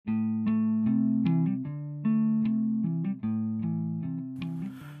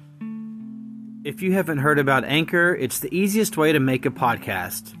If you haven't heard about Anchor, it's the easiest way to make a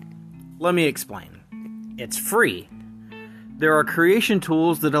podcast. Let me explain. It's free. There are creation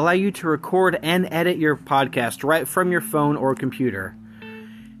tools that allow you to record and edit your podcast right from your phone or computer.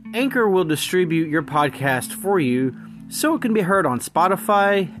 Anchor will distribute your podcast for you so it can be heard on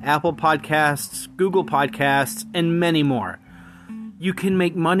Spotify, Apple Podcasts, Google Podcasts, and many more. You can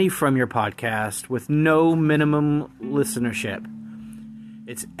make money from your podcast with no minimum listenership.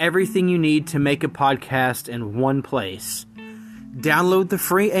 It's everything you need to make a podcast in one place. Download the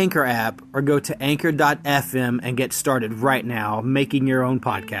free Anchor app or go to anchor.fm and get started right now making your own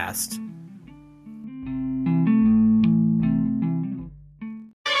podcast.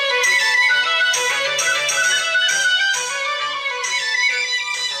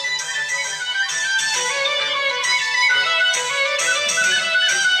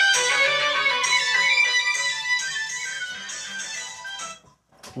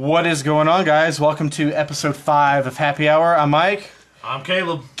 What is going on, guys? Welcome to episode 5 of Happy Hour. I'm Mike. I'm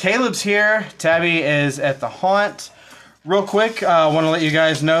Caleb. Caleb's here. Tabby is at the haunt. Real quick, I want to let you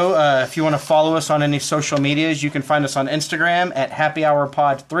guys know, if you want to follow us on any social medias, you can find us on Instagram at Happy Hour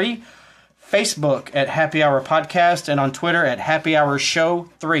Pod 3, Facebook at Happy Hour Podcast, and on Twitter at Happy Hour Show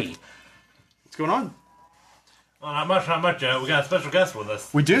 3. What's going on? Well, not much. We got a special guest with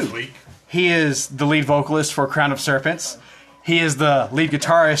us. We do. This week. He is the lead vocalist for Crown of Serpents. He is the lead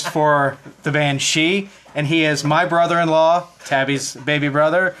guitarist for the band She, and he is my brother-in-law, Tabby's baby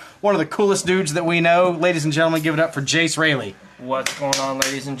brother, one of the coolest dudes that we know. Ladies and gentlemen, give it up for Jayce Wraley. What's going on,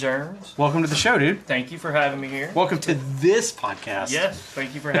 ladies and germs? Welcome to the show, dude. Thank you for having me here. Welcome to this podcast. Yes,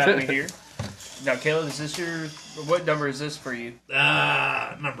 thank you for having me here. Now, Caleb, is this what number is this for you?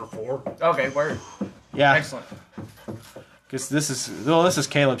 Number 4. Okay, word. Yeah. Excellent. Because this is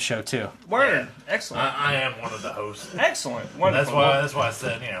Caleb's show, too. Word. Excellent. I am one of the hosts. Excellent. Wonderful. That's why I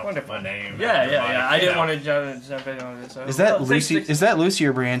said, Wonderful. my name. Yeah. I didn't want to jump in on this. Is that Lucy? Is that Lucy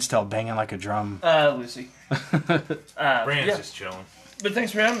or Brienne still banging like a drum? Lucy. Brian's just chilling. But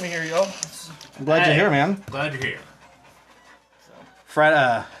thanks for having me here, y'all. I'm glad you're here, man. Glad you're here.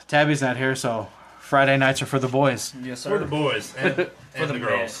 Tabby's not here, so Friday nights are for the boys. Yes, sir. For the boys and, For the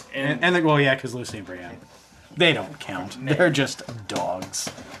girls. Because Lucy and Brienne. They don't count. They're just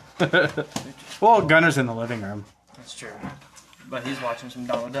dogs. Well, Gunner's in the living room. That's true. But he's watching some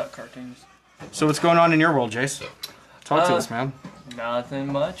Donald Duck cartoons. So what's going on in your world, Jayce? Talk to us, man.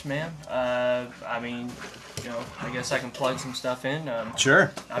 Nothing much, man. I guess I can plug some stuff in.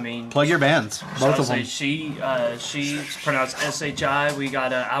 Sure. Plug your bands. Both of them. She's pronounced S-H-I. We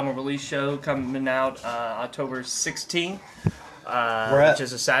got an album release show coming out October 16th. Which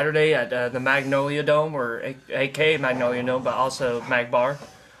is a Saturday at the Magnolia Dome, or aka Magnolia Dome, but also Mag Bar.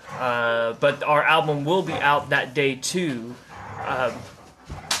 But our album will be out that day too.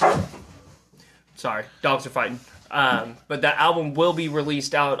 Sorry, dogs are fighting. But that album will be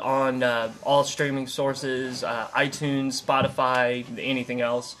released out on all streaming sources, iTunes, Spotify, anything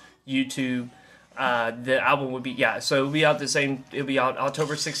else, YouTube. The album would be, so it'll be out it'll be out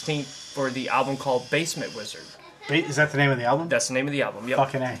October 16th for the album called Basement Wizard. Is that the name of the album? That's the name of the album, yep.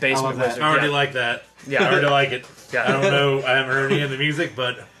 Fucking A. Basement Wizard. I already like that. Yeah. I already like it. Yeah. I don't know. I haven't heard any of the music,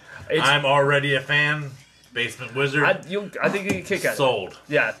 but I'm already a fan. Basement Wizard. I think you can kick at it. Sold.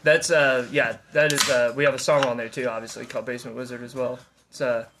 Yeah, that is, we have a song on there too, obviously, called Basement Wizard as well. It's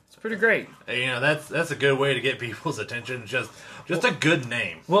pretty great. That's a good way to get people's attention. Just a good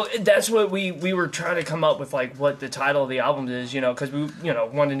name. Well, that's what we were trying to come up with, like, what the title of the album is, because we,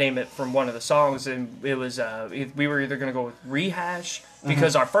 wanted to name it from one of the songs, and it was, we were either going to go with Rehash,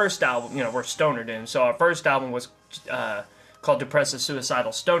 because our first album, we're Stoner Doom, so our first album was called Depressive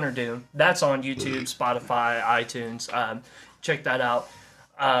Suicidal Stoner Doom. That's on YouTube, Spotify, iTunes. Check that out.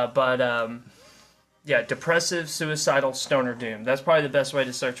 Depressive Suicidal Stoner Doom. That's probably the best way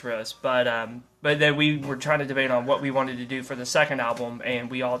to search for us. But then we were trying to debate on what we wanted to do for the second album, and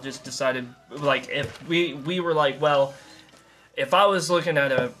we all just decided, like, if we were like, well, if I was looking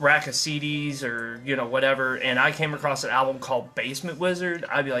at a rack of CDs or, whatever, and I came across an album called Basement Wizard,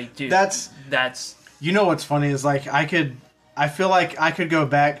 I'd be like, dude, that's... You know what's funny is, like, I feel like I could go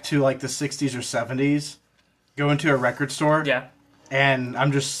back to, like, the 60s or 70s, go into a record store, and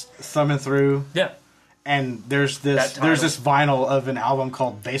I'm just thumbing through, and there's this vinyl of an album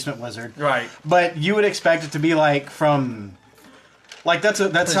called Basement Wizard, right? But you would expect it to be like from, like that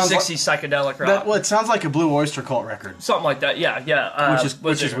sounds 60s like psychedelic rock. It sounds like a Blue Oyster Cult record, something like that. Yeah.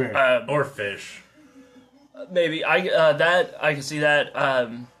 Which is weird. Or Fish. Maybe I can see that.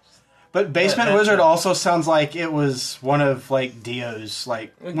 But Basement Wizard also sounds like it was one of like Dio's,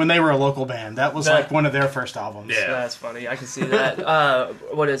 like when they were a local band. That was like one of their first albums. Yeah. That's funny. I can see that.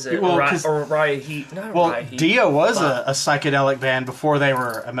 What is it? Well, Riot Heat. Not Riot Heat. Dio was a psychedelic band before they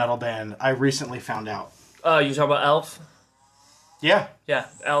were a metal band. I recently found out. You talking about Elf? Yeah. Yeah,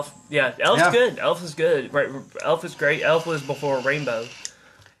 Elf. Yeah, Elf's good. Elf is good. Right, Elf is great. Elf was before Rainbow.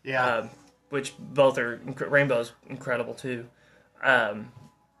 Yeah. Which both are Rainbow's incredible too.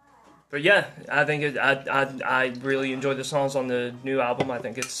 But yeah, I think I really enjoyed the songs on the new album. I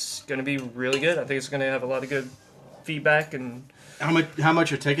think it's going to be really good. I think it's going to have a lot of good feedback. And how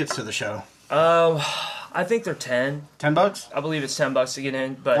much are tickets to the show? I think they're $10. $10? I believe it's $10 to get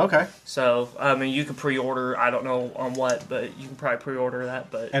in. But okay. So I mean, you can pre-order. I don't know on what, but you can probably pre-order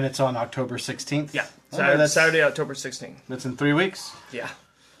that. But and it's on October 16th. Yeah, Saturday, October 16th. That's in 3 weeks. Yeah.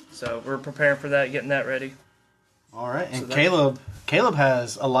 So we're preparing for that, getting that ready. All right, and so Caleb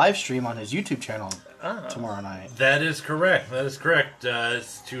has a live stream on his YouTube channel tomorrow night. That is correct.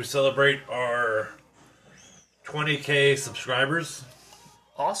 It's to celebrate our 20K subscribers.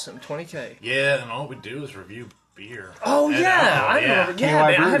 Awesome, 20K. Yeah, and all we do is review beer. Oh and yeah, I remember. Yeah,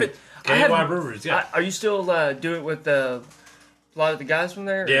 man, KY Brewers. Yeah. Are you still doing it with a lot of the guys from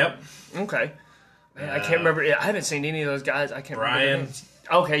there? Yep. Okay. Man, I can't remember. I haven't seen any of those guys. I can't remember. Brian.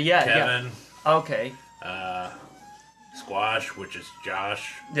 Okay. Yeah. Kevin. Yeah. Okay. Squash, which is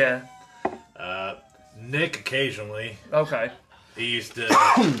Josh. Yeah. Nick occasionally. Okay. He used to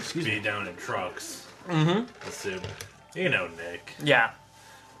be down in trucks. Mm-hmm. So, you know Nick. Yeah.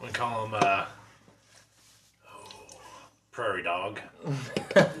 We call him Prairie Dog.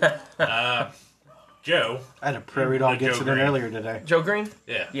 Joe. I had a Prairie Dog incident earlier today. Joe Green?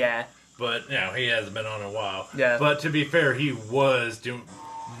 Yeah. Yeah. But, he hasn't been on in a while. Yeah. But to be fair, he was doing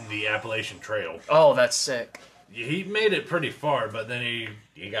the Appalachian Trail. Oh, that's sick. He made it pretty far, but then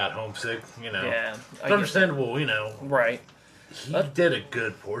he got homesick, Yeah. It's understandable, Right. He did a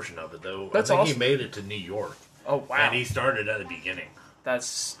good portion of it, though. That's I think awesome. he made it to New York. Oh, wow. And he started at the beginning.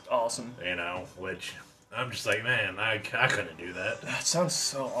 That's awesome. Which I'm just like, man, I couldn't do that. That sounds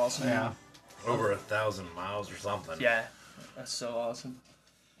so awesome. Yeah. Over 1,000 miles or something. Yeah. That's so awesome.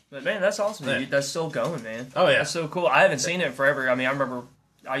 But, man, that's awesome. Yeah. Dude. That's still going, man. Oh, yeah. That's so cool. I haven't seen it in forever. I mean, I remember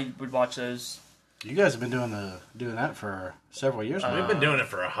I would watch those. You guys have been doing that for several years now. We've been doing it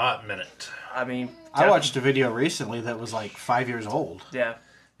for a hot minute. I mean, I watched a video recently that was like 5 years old. Yeah.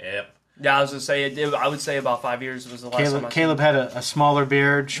 Yep. Yeah, I was gonna say I would say about 5 years was the last time. Caleb had a smaller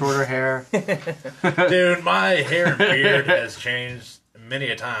beard, shorter hair. Dude, my hair and beard has changed many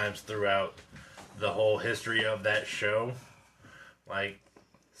a times throughout the whole history of that show. Like,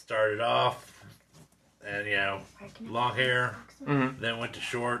 started off and long hair, then went to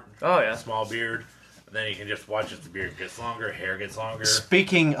short. Oh yeah, small beard. Then you can just watch as the beard gets longer, hair gets longer.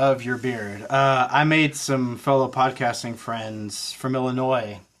 Speaking of your beard, I made some fellow podcasting friends from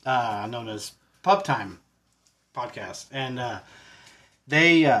Illinois, known as Pub Time Podcast, and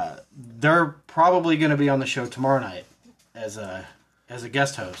they're probably going to be on the show tomorrow night as a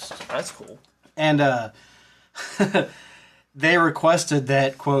guest host. That's cool. And they requested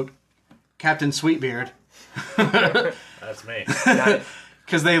that, quote, Captain Sweetbeard. That's me.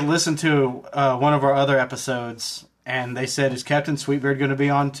 Because they listened to one of our other episodes, and they said, "Is Captain Sweetbeard going to be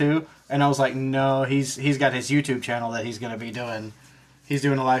on too?" And I was like, "No, he's got his YouTube channel that he's going to be doing. He's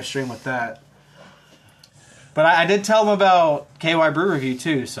doing a live stream with that." But I did tell him about KY Brew Review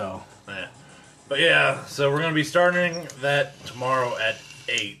too, so. Yeah. But yeah, so we're going to be starting that tomorrow at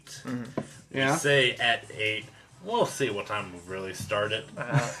 8. Mm-hmm. Yeah. We say at 8. We'll see what time we really start it.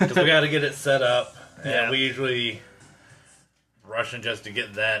 Because we got to get it set up. And we usually rushing just to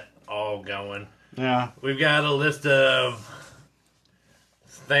get that all going. Yeah. We've got a list of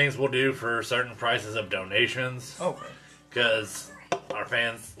things we'll do for certain prices of donations. Okay. Because our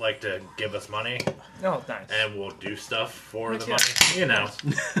fans like to give us money. Oh, nice. And we'll do stuff for the money. You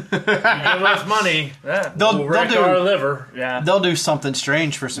give us money. Yeah. We'll wreck our liver. Yeah. They'll do something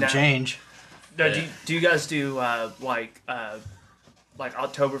strange for some change. Do you guys do like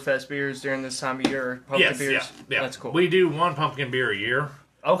Oktoberfest beers during this time of year? Or pumpkin beers? Yeah. That's cool. We do one pumpkin beer a year.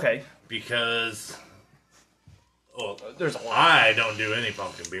 Okay. Because, there's a lot. I don't do any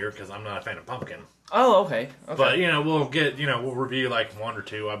pumpkin beer because I'm not a fan of pumpkin. Oh, okay. But, we'll review like one or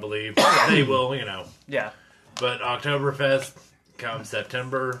two, I believe. They will, Yeah. But Oktoberfest comes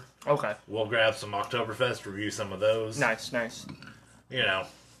September. Okay. We'll grab some Oktoberfest, review some of those. Nice.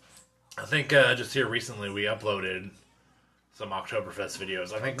 I think just here recently we uploaded some Oktoberfest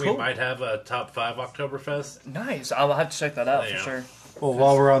videos. I think we might have a top 5 Oktoberfest. Nice. I'll have to check that out for sure. Well,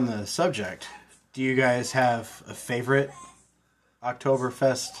 while we're on the subject, do you guys have a favorite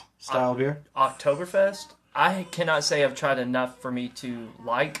Oktoberfest style beer? Oktoberfest. I cannot say I've tried enough for me to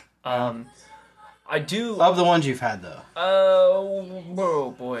like. I do. Of the ones you've had, though.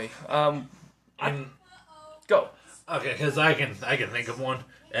 Oh boy. Go. Okay, because I can think of one,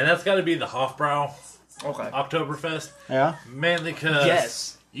 and that's got to be the Hofbrau Okay. Oktoberfest. Yeah? Mainly because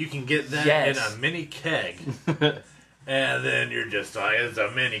Yes. you can get that Yes. in a mini keg, and then you're just like, it's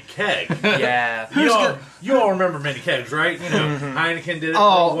a mini keg. Yeah. You all remember mini kegs, right? You know, Heineken did it for a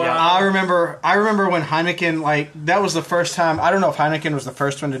Oh, while. I remember when Heineken, like, that was the first time. I don't know if Heineken was the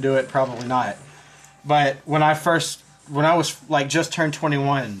first one to do it, probably not. But when I was, like, just turned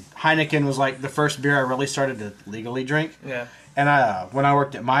 21, Heineken was, like, the first beer I really started to legally drink. Yeah. And when I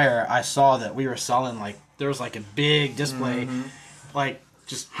worked at Meijer, I saw that we were selling, like, there was, like, a big display, like,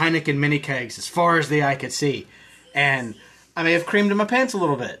 just Heineken mini kegs as far as the eye could see. And I may have creamed in my pants a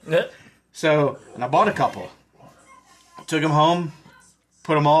little bit. So, and I bought a couple. Took them home,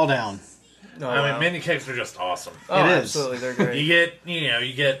 put them all down. Oh, I mean, mini kegs are just awesome. Oh, It is. absolutely. They're great.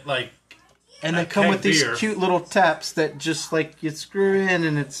 You get like, And they a come keg with these beer. cute little taps that just, like, you screw in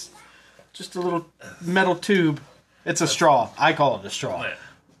and it's just a little metal tube. It's a straw. I call it a straw.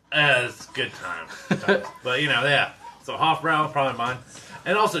 it's good time. But, yeah. So Hofbrau, probably mine.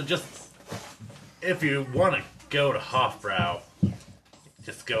 And also, just, if you want to go to Hofbrau,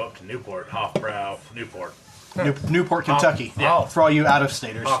 just go up to Newport, Hofbrau, Newport. Newport, Kentucky. Yeah. For all you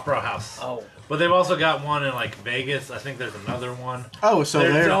out-of-staters. Hofbrau House. Oh. But they've also got one in, like, Vegas. I think there's another one. Oh, so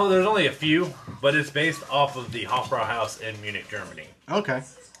there's they're... only a few, but it's based off of the Hofbrau House in Munich, Germany. Okay.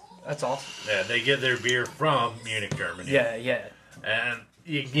 That's awesome. Yeah, they get their beer from Munich, Germany. Yeah. And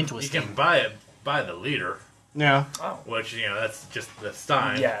you Interesting. can buy it by the liter, Yeah. Oh. which, that's just the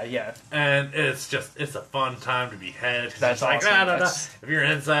Stein. Yeah. And it's a fun time to be had. 'Cause That's it's like, awesome. da, da, da. That's- If you're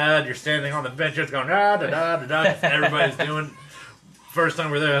inside, you're standing on the bench, it's going, da, da, da, da, da. Everybody's doing. First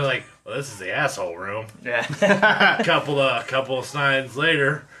time we're there, like, well, this is the asshole room. Yeah. Couple of Steins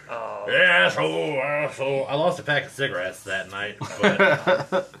later, Oh. asshole. I lost a pack of cigarettes that night,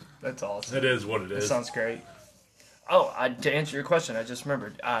 but That's awesome. it is what it That is. sounds great. Oh, to answer your question, I just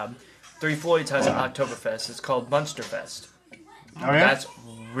remembered. Three Floyds has an Oktoberfest. It's called Munsterfest. Oh, yeah? That's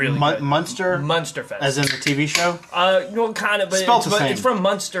really good. Munster? Munsterfest. As in the TV show? Kind of, but Spelled the same. it's from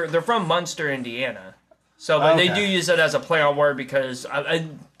Munster. They're from Munster, Indiana. So, but they Okay. do use it as a play on word because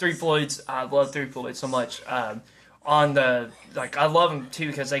Three Floyds. I love Three Floyds so much. On the I love them too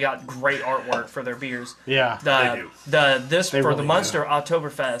because they got great artwork for their beers. Yeah. They do. For really the do. Munster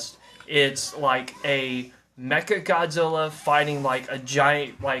Oktoberfest, it's like a Mecha Godzilla fighting like a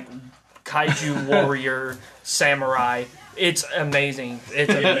giant like kaiju warrior samurai. It's amazing.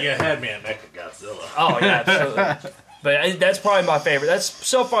 It's You had me at Mecha Godzilla. Oh yeah, absolutely. But that's probably my favorite.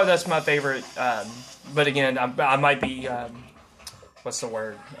 That's my favorite. But again, I might be what's the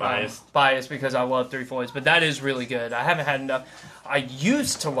word? Biased because I love Three Floyds. But that is really good. I haven't had enough. I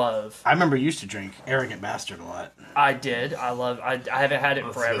used to love. I remember you used to drink Arrogant Bastard a lot. I did. I haven't had it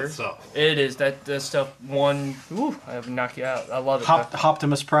That's forever. good stuff. It is that stuff. I have knock you out. I love it.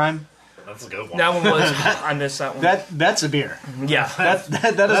 Optimus Prime. That's a good one. That one was. I missed that one. That's a beer. Yeah. That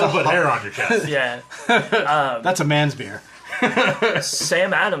is That'll a put hair on your chest. Yeah. that's a man's beer.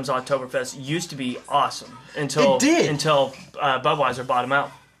 Sam Adams Oktoberfest used to be awesome until It did. until Budweiser bought him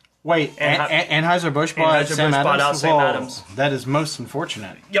out. Wait, Anheuser-Busch bought Anheuser-Busch Sam Adams? bought out Sam Whoa, Adams. That is most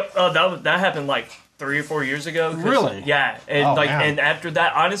unfortunate. Yep, that happened like 3 or 4 years ago. Really? Yeah, and Oh, man. and after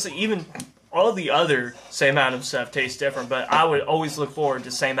that, honestly, even all the other Sam Adams stuff tastes different. But I would always look forward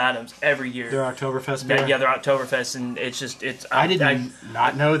to Sam Adams every year. Their Oktoberfest beer? Yeah, their Oktoberfest, and it's I did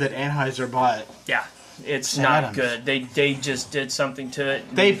not know that Anheuser bought... Yeah, it's Sam not Adams. good. They just did something to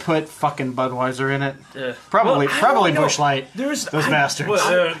it. They put fucking Budweiser in it. Well, Probably I probably don't know. Busch Light. Those bastards.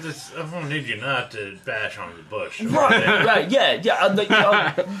 Well, I don't need you not to bash on the bush. Right, yeah.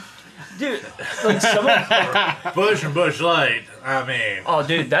 Dude, like some of, Bush and Bush Light, I mean, oh,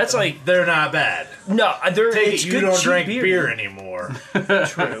 dude, that's like they're not bad. no, it's You good don't cheap drink beer. beer anymore,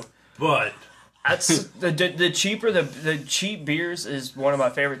 True. but That's the cheaper the cheap beers is one of my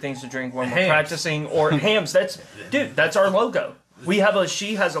favorite things to drink when we're Hams. practicing or hams. That's our logo. We have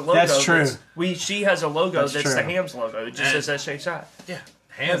she has a logo. That's true. She has a logo that's true. the hams logo. It just And- says SJ Shot. yeah,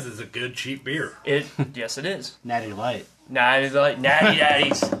 Hams is a good cheap beer. Yes, it is. Natty Light. Natty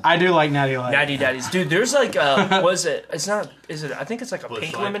Daddies. I do like Natty Light. Natty Daddies. Dude, there's like was it? It's not. Is it? I think it's like a Busch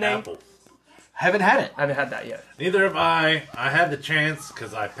pink Light lemonade. apple. Haven't had it. I haven't had that yet. Neither have I. I had the chance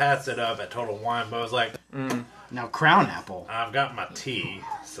because I passed it up at Total Wine, but I was like, Now Crown Apple. I've got my tea,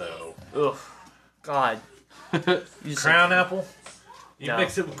 so Ugh. God. You just- Crown Apple. You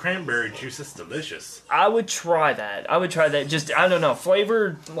mix it with cranberry juice, it's delicious. I would try that. Just, I don't know.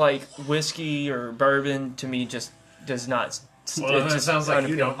 Flavored, like, whiskey or bourbon, to me, just does not... Well, it sounds like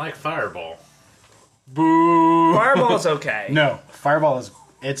you don't like Fireball. Boo. Fireball's okay. No, Fireball is...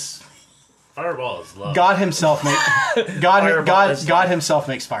 It's... Fireball is love. God himself God himself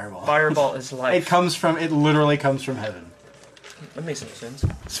makes Fireball. Fireball is life. It literally comes from heaven. That makes some sense.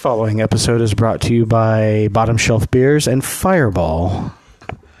 This following episode is brought to you by Bottom Shelf Beers and Fireball.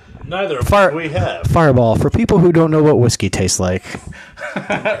 Neither of them we have. Fireball, for people who don't know what whiskey tastes like. Oh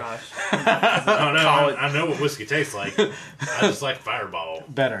my gosh. I know what whiskey tastes like. I just like Fireball.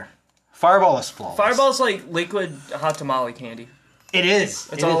 Better. Fireball is flawless. Fireball's like liquid hot tamale candy. It is.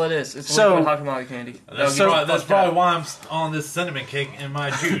 That's all it is. It's liquid hot tamale candy. That's probably why I'm on this cinnamon cake in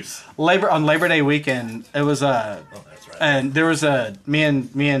my juice. On Labor Day weekend, it was that's right. And there was me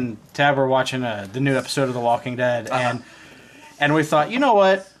and Tab were watching the new episode of The Walking Dead, and we thought, you know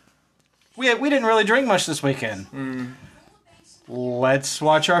what, we didn't really drink much this weekend. Let's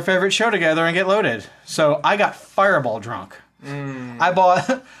watch our favorite show together and get loaded. So I got Fireball drunk. I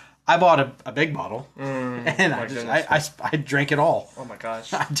bought a big bottle, and I drank it all. Oh my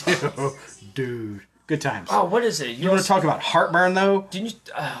gosh. I do, dude. Good times. Oh, what is it? You want to talk about heartburn though? Didn't you?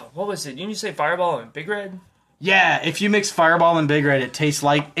 What was it? Didn't you say Fireball and Big Red? Yeah, if you mix Fireball and Big Red, it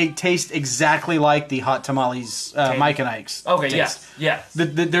tastes exactly like the hot tamales, Mike and Ike's. Okay, taste. yeah.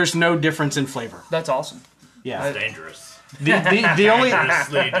 There's no difference in flavor. That's awesome. Yeah, It's dangerous. the only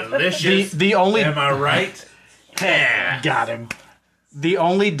Dangerously delicious. the only Am I right? Yeah. got him. The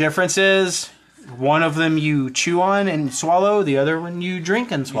only difference is one of them you chew on and swallow, the other one you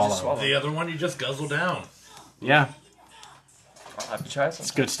drink and swallow. The other one you just guzzle down. Yeah, I'll have to try some.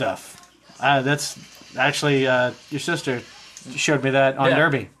 it's good stuff. That's actually your sister showed me that on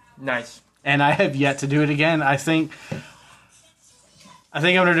Derby. Nice. And I have yet to do it again. I think I'm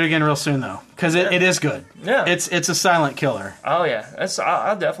gonna do it again real soon though, because it is good. Yeah, it's a silent killer. Oh yeah,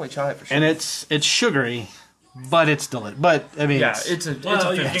 I'll definitely try it for sure. And it's sugary, but it's delicious. But I mean, it's a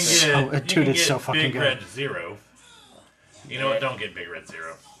it's so fucking Big good. Red Zero. You know what? Don't get Big Red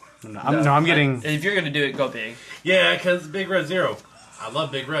Zero. I'm getting. If you're gonna do it, go big. Yeah, because Big Red Zero. I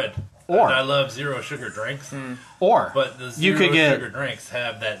love Big Red. Or and I love zero sugar drinks. Or but the you could get sugar drinks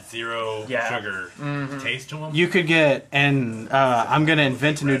have that zero sugar taste to them. You could get, and I'm gonna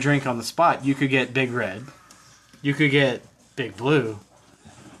invent a new drink on the spot. You could get Big Red. You could get Big Blue.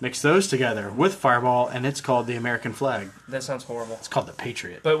 Mix those together with Fireball, and it's called the American flag. That sounds horrible. It's called the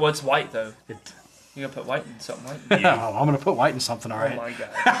Patriot. But what's white though? You gonna put white in something white? Yeah, I'm gonna put white in something. All right. Oh my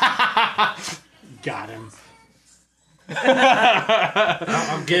god. Got him.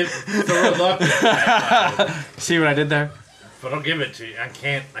 I'm giving the reluctant. See what I did there? But I'll give it to you. I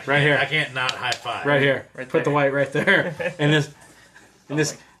can't. Right here. I can't not high five. Right here. Right Put the there. white right there. And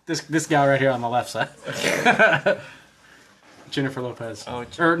this gal right here on the left side. Jennifer Lopez. Oh,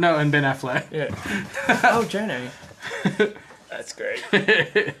 and Ben Affleck. Yeah. Oh, Jenny. That's great.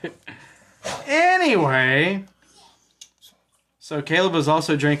 Anyway, so Caleb was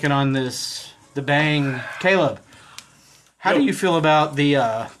also drinking on the Bang. Caleb, how do you feel about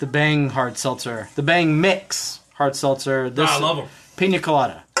the Bang hard seltzer, the Bang mix hard seltzer? I love them. Pina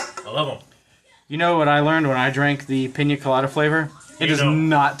colada. I love them. You know what I learned when I drank the Pina colada flavor? It does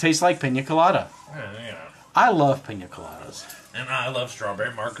not taste like Pina colada. Yeah. I love Pina coladas, and I love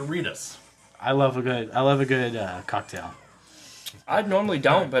strawberry margaritas. I love a good cocktail. I normally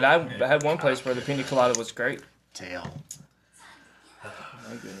don't, but I had one place where the pina colada was great. Tail.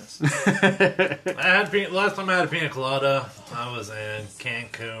 My goodness. Last time I had a pina colada, I was in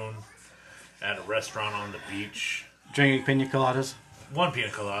Cancun at a restaurant on the beach. Drinking pina coladas? One pina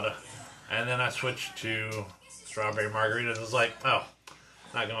colada. And then I switched to strawberry margaritas. I was like, oh,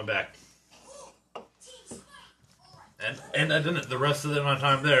 not going back. And I didn't. The rest of my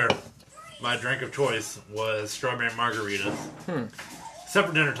time there, my drink of choice was strawberry margaritas. Except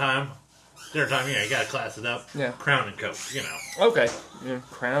for dinner time. You gotta class it up. Yeah. Crown and Coke, Okay. Yeah,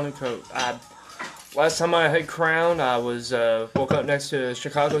 Crown and Coke. Last time I had Crown, I was woke up next to a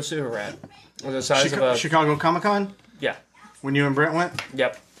Chicago sewer rat. The size of a Chicago Comic-Con? Yeah. When you and Brent went?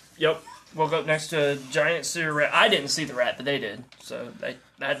 Yep. Woke up next to a giant sewer rat. I didn't see the rat, but they did. So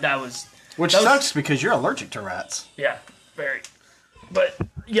that was. Which sucks because you're allergic to rats. Yeah, very. But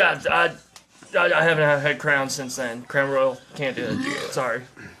yeah, I haven't had Crown since then. Crown Royal, can't do it. Sorry.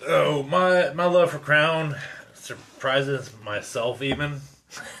 Oh, my love for Crown surprises myself even.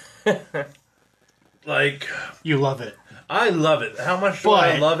 Like, you love it. I love it. How much do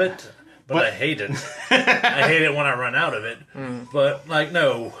I love it? But I hate it. I hate it when I run out of it. But, like,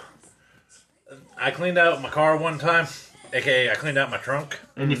 no. I cleaned out my car one time, AKA, I cleaned out my trunk.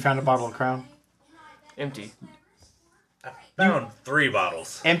 And you found a bottle of Crown. Empty. I found 3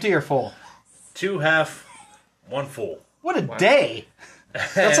 bottles. Empty or full? 2 half, 1 full. What a day!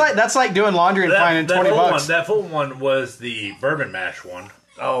 That's like doing laundry and finding $20. That full one was the bourbon mash one.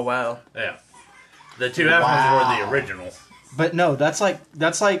 Oh, wow. Yeah. The 2 half ones were the original. But no, that's like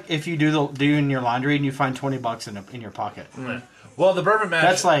if you do in your laundry and you find $20 in your pocket. Yeah. Well, the bourbon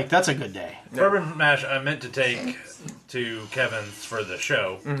mash. That's a good day. Bourbon mash I meant to take to Kevin's for the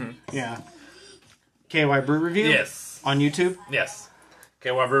show. Mm-hmm. Yeah. KY Brew Review? Yes. On YouTube? Yes.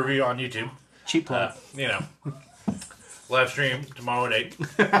 KY Brew Review on YouTube. Cheap plug. Live stream tomorrow at 8.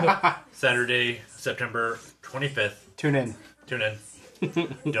 Saturday, September 25th. Tune in.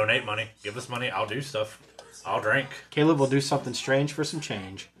 Donate money. Give us money. I'll do stuff. I'll drink. Caleb will do something strange for some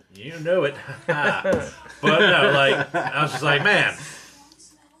change. You know it. But no, I was just like, man,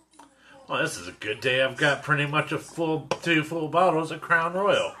 well, this is a good day. I've got pretty much 2 full bottles of Crown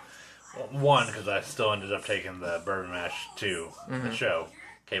Royal. 1, because I still ended up taking the bourbon mash to the show.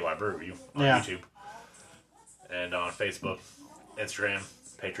 KY Brew Review on YouTube. And on Facebook, Instagram,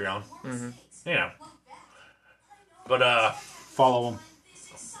 Patreon. But, follow them.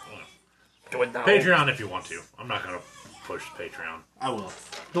 Do it now. Patreon if you want to. I'm not going to push Patreon. I will.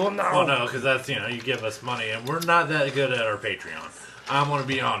 Do it now. Well, no, because that's, you give us money, and we're not that good at our Patreon. I'm going to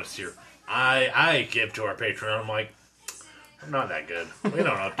be honest here. I give to our Patreon. I'm like, I'm not that good. We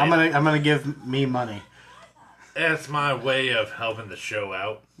don't update. I'm gonna give me money. It's my way of helping the show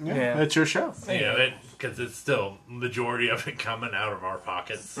out. Yeah. It's your show. Because it's still majority of it coming out of our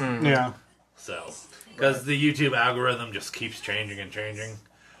pockets. Yeah. So, because the YouTube algorithm just keeps changing and changing.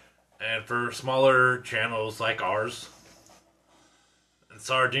 And for smaller channels like ours, it's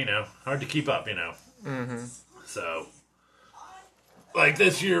hard, hard to keep up, So, like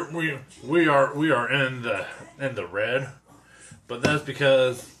this year, we are in the red, but that's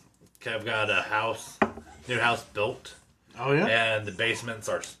because Kev got a new house built. Oh yeah. And the basement's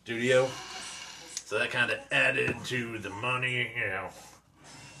our studio, so that kind of added to the money,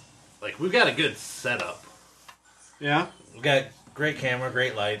 Like we've got a good setup. Yeah. We got great camera,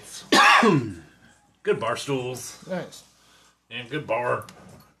 great lights, good bar stools. Nice. And good bar.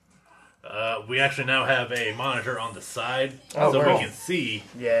 We actually now have a monitor on the side, so we can see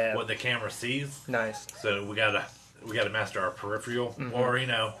what the camera sees. Nice. So we gotta master our peripheral, or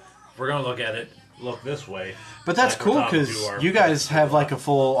if we're gonna look at it, look this way. But that's cool because you guys have like a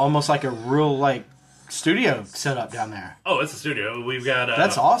full, almost like a real studio set up down there. Oh, it's a studio. We've got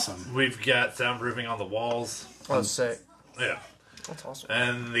that's awesome. We've got soundproofing on the walls. Oh, that's sick. Yeah. That's awesome.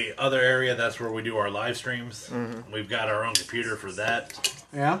 And the other area, that's where we do our live streams. We've got our own computer for that.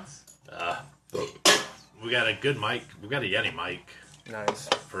 Yeah. We got a good mic. We've got a Yeti mic. Nice.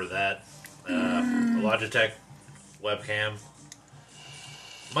 For that. A Logitech webcam.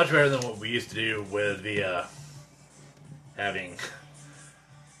 Much better than what we used to do with the having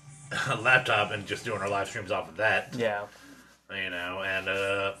a laptop and just doing our live streams off of that. Yeah. And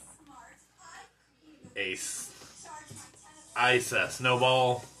a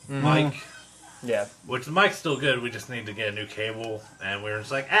Snowball mic. Yeah. Which the mic's still good. We just need to get a new cable. And we were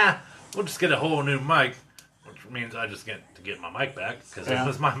just like, we'll just get a whole new mic. Which means I just get to get my mic back. Because it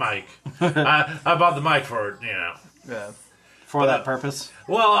was my mic. I bought the mic for it, Yeah. For that purpose?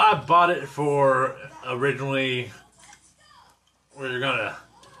 Well, I bought it for originally we were going to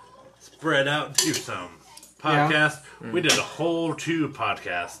spread out and do some podcast. Yeah. We did a whole 2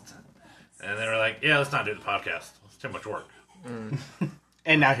 podcast. And they were like, yeah, let's not do the podcast. It's too much work.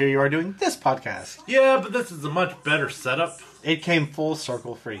 And now here you are doing this podcast. Yeah, but this is a much better setup. It came full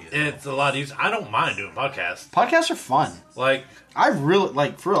circle for you. It's a lot easier. I don't mind doing podcasts. Podcasts are fun. I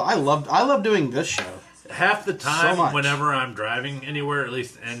really, for real, I love doing this show. Half the time, whenever I'm driving anywhere, at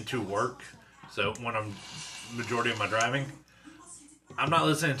least into work, so when I'm majority of my driving, I'm not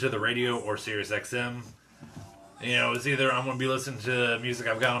listening to the radio or Sirius XM. It's either I'm going to be listening to music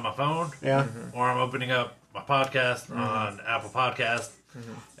I've got on my phone, or I'm opening up my podcast on Apple Podcast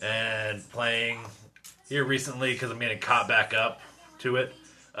and playing here recently because I'm getting caught back up to it.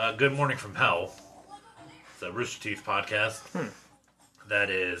 Good Morning from Hell. It's a Rooster Teeth podcast. That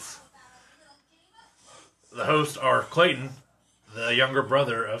is. The hosts are Clayton, the younger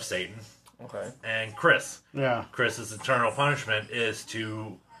brother of Satan, and Chris. Yeah. Chris's eternal punishment is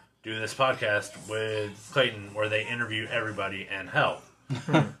to do this podcast with Clayton where they interview everybody in hell.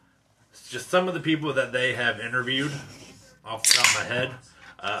 It's just some of the people that they have interviewed off the top of my head.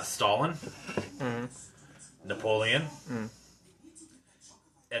 Stalin, Napoleon,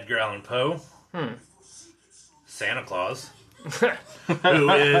 Edgar Allan Poe, Santa Claus,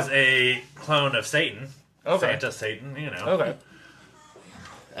 who is a clone of Satan. Okay. Santa, Satan, Okay.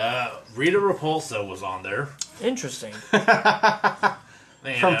 Rita Repulsa was on there. Interesting. From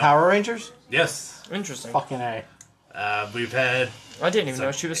Power Rangers? Yes. Interesting. Fucking A. We've had... I didn't even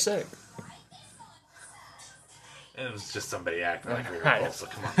know she was sick. It was just somebody acting like Rita Right. Repulsa.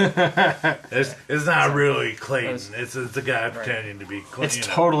 Come on. It's not really Clayton. It's a guy pretending to be Clayton. It's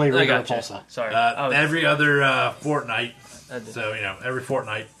totally I Rita gotcha. Repulsa. Sorry. Every other fortnight. I did. So, every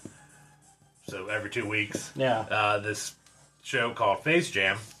fortnight. So, every 2 weeks. Yeah. This show called Face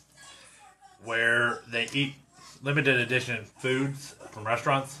Jam, where they eat limited edition foods from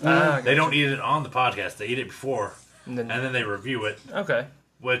restaurants. They don't eat it on the podcast. They eat it before, and then they review it. Okay.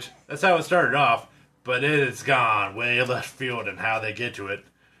 Which, that's how it started off, but it has gone way left field in how they get to it.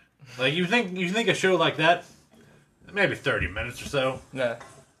 Like, you think a show like that, maybe 30 minutes or so, No.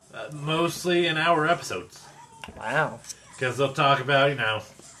 mostly an hour episodes. Wow. Because they'll talk about,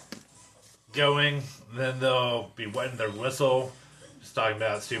 going, then they'll be wetting their whistle, just talking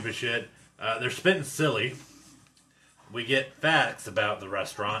about stupid shit. They're spitting silly. We get facts about the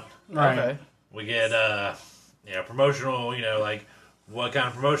restaurant. Right. Okay. We get, promotional, like, what kind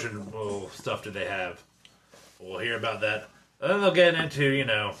of promotional stuff do they have? We'll hear about that. And then they'll get into,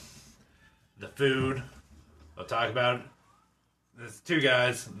 the food. They'll talk about it. There's 2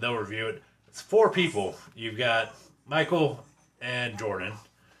 guys. They'll review it. It's 4 people. You've got Michael and Jordan.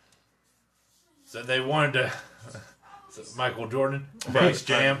 So they wanted to... Michael Jordan, Face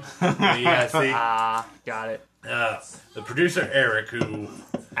Jam, the Got it. the producer Eric, who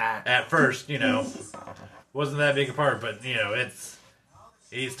at first, wasn't that big a part, but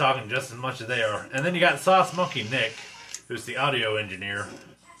he's talking just as much as they are. And then you got Sauce Monkey Nick, who's the audio engineer,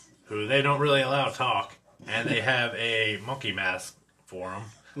 who they don't really allow to talk, and they have a monkey mask for him.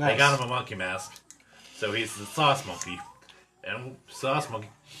 Nice. They got him a monkey mask, so he's the Sauce Monkey. And Sauce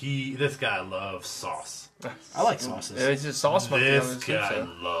Monkey, this guy loves sauce. I like sauces. It's just sauce monkey. This guy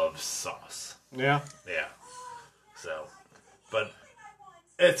loves sauce. Yeah. Yeah. So, but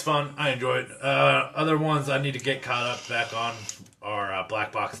it's fun. I enjoy it. Other ones I need to get caught up back on are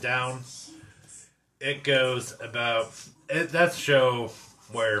Black Box Down. It goes about... that's a show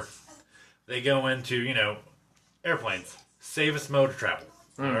where they go into, airplanes. Safest mode of travel.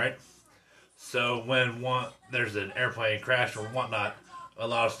 All right? So when there's an airplane crash or whatnot, a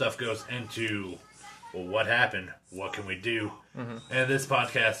lot of stuff goes into... well, what happened? What can we do? And this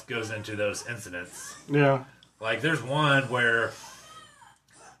podcast goes into those incidents. Yeah. Like, there's one where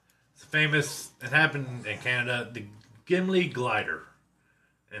it's famous, it happened in Canada, the Gimli glider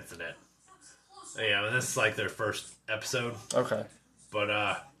incident. Yeah, and this is like their first episode. Okay.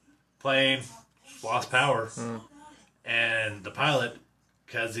 But, plane lost power. And the pilot,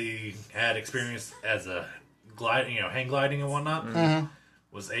 because he had experience as a hang gliding and whatnot,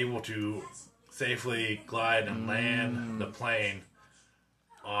 was able to safely glide and land the plane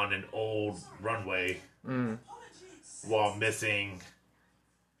on an old runway while missing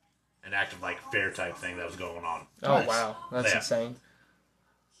an active fair type thing that was going on. Oh Nice. wow, that's Yeah. insane.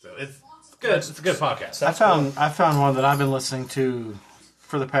 So it's good. It's a good podcast. I found one that I've been listening to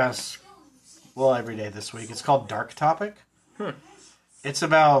for the past, every day this week. It's called Dark Topic. It's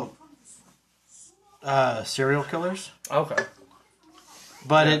about serial killers. Okay.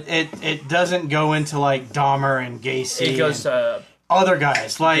 But it doesn't go into Dahmer and Gacy. It goes and other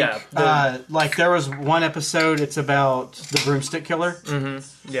guys. Yeah, Like there was one episode. It's about the broomstick killer.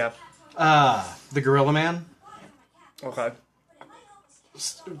 yeah. The Gorilla Man. Okay.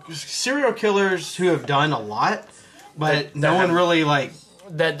 Serial killers who have done a lot, but no one really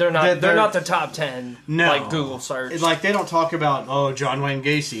That they're not they're not the top 10 No. Google search. they don't talk about John Wayne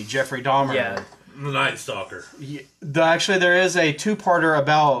Gacy, Jeffrey Dahmer. Yeah. The Night Stalker. Actually, there is a 2-parter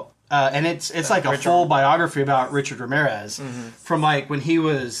about, and it's like a full biography about Richard Ramirez from when he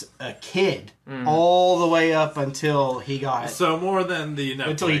was a kid all the way up until he got So more than the Netflix.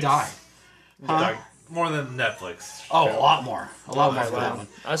 until he died. Huh? More than Netflix. Oh, a lot more than that Wow. one.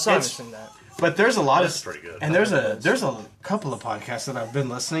 I still haven't It's- seen that. But there's a lot That's of pretty good. and there's a couple of podcasts that I've been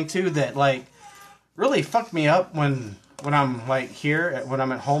listening to that really fucked me up when I'm here when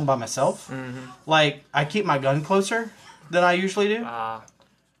I'm at home by myself. I keep my gun closer than I usually do. Well,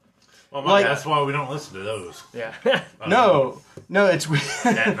 Mike, Like- that's why we don't listen to those Yeah. No, it's weird.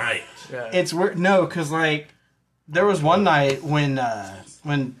 at night. Yeah. It's weird. No, because there was one night when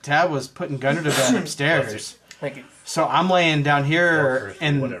Tab was putting Gunner to bed upstairs. Thank you. So I'm laying down here Or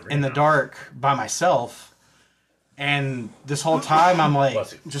in whatever, the dark by myself, and this whole time I'm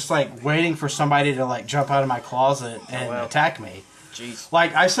Bless you. just waiting for somebody to jump out of my closet and wow. attack me. Jeez.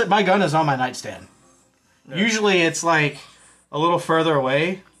 I said my gun is on my nightstand. Usually it's a little further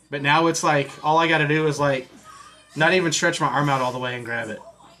away, But now it's like, all I gotta do is like, not even stretch my arm out all the way and grab it.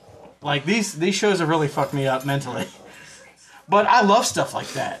 Like, these shows have really fucked me up mentally. But I love stuff like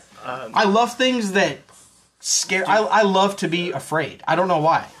that. I love things that scare... I love to be afraid. I don't know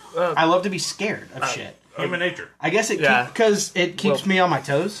why. I love to be scared of shit. Human nature. I guess because it keeps me on my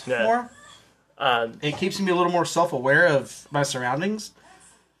toes more. It keeps me a little more self-aware of my surroundings.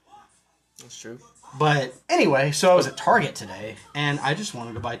 That's true. But anyway, so I was at Target today, and I just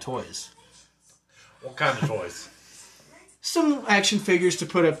wanted to buy toys. What kind of toys? Some action figures to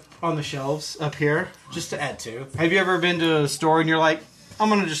put up on the shelves up here, just to add to. Have you ever been to a store and you're like, I'm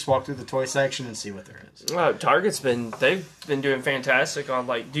going to just walk through the toy section and see what there is? Target's they've been doing fantastic on,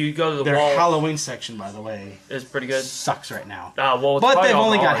 like, do you go to the Their wall? Halloween section, by the way, is pretty good. sucks right now. Well, it's But they've all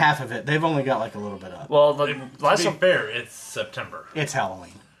only got gone. half of it. They've only got like a little bit up. Well, the To last be time... fair, it's September. It's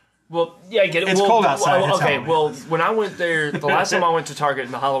Halloween. Well, yeah, I get it. It's cold outside, it's okay, Halloween. well, when I went there, the last time I went to Target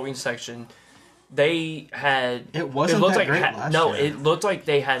in the Halloween section, they had... It wasn't looked that like great last No, year. it looked like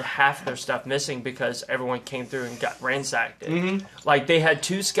they had half their stuff missing because everyone came through and got ransacked it. Like, they had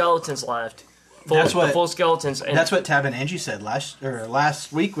 2 skeletons left. Full skeletons. And That's what Tab and Angie said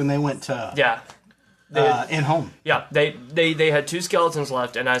last week when they went to in home. Yeah, they had 2 skeletons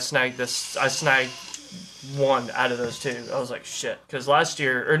left, and I snagged one out of those 2. I was like, shit. Because last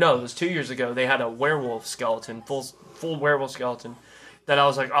year, or no, it was 2 years ago, they had a werewolf skeleton, full werewolf skeleton, that I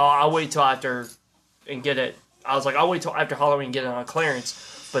was like, oh, I'll wait till after and get it. I was like, I'll wait till after Halloween and get it on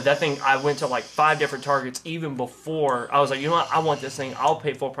clearance. But that thing, I went to like 5 different Targets even before. I was like, you know what, I want this thing. I'll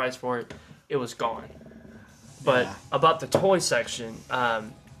pay full price for it. It was gone. But about the toy section,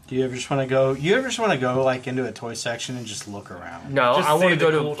 Do you ever just want to go? You ever just want to go like into a toy section and just look around? no, Just I want to see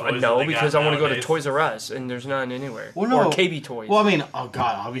go the to cool toys no that they because got I want to go to nowadays. Toys R Us and there's none anywhere. Well, no. Or KB Toys. Well, I mean, oh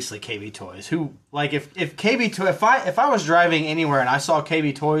god, obviously KB Toys. Who like if KB Toy if I was driving anywhere and I saw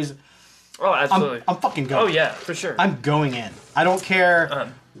KB Toys, oh, absolutely. I'm fucking going. Oh yeah, for sure. I'm going in. I don't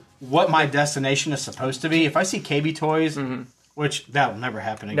care what my destination is supposed to be. If I see KB Toys, which that will never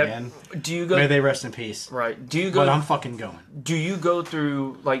happen again. Do you go? May they rest in peace. Right. Do you go? But I'm fucking going. Do you go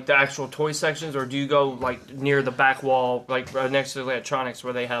through like the actual toy sections, or do you go like near the back wall, like right next to the electronics,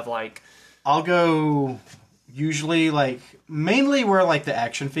 where they have like? I'll go usually like mainly where like the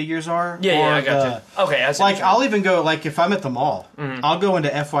action figures are. Yeah, or I got you. Okay, I see Like what you I'll even go like if I'm at the mall, I'll go into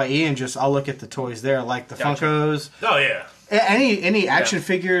FYE and I'll look at the toys there, like the Gotcha. Funkos, Oh, yeah. any action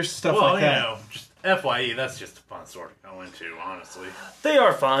figures, stuff Well, like that. just FYE, that's just a fun store to go into, honestly. They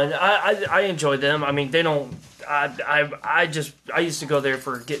are fun. I enjoy them. I mean, they don't. I used to go there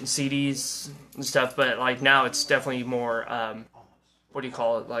for getting CDs and stuff, but like now it's definitely more. What do you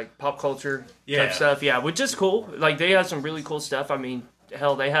call it? Like pop culture type stuff. Yeah, which is cool. Like they have some really cool stuff. I mean,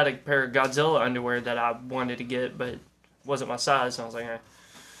 hell, they had a pair of Godzilla underwear that I wanted to get, but wasn't my size. So I was like,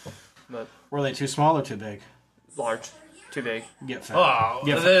 But Were they too small or too big? large, too big. Get fat. Oh,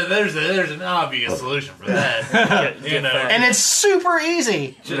 Get there's an obvious solution for that. Get know. fat. And it's super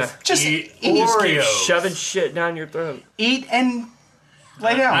easy. Just eat Oreos. Shoving shit down your throat. And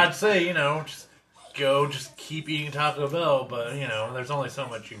lay down. I'd say, just keep eating Taco Bell, but, there's only so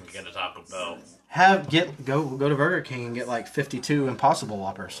much you can get at Taco Bell. Go to Burger King and get like 52 Impossible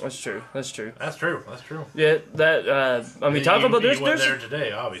Whoppers. That's true. That's true. Yeah, that. I mean, Taco Bell. You went There's. there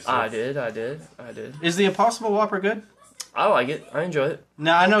today, obviously. I did. Is the Impossible Whopper good? I like it. I enjoy it.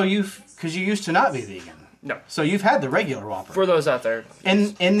 Now I know because you used to not be vegan. No. So you've had the regular Whopper. For those out there. I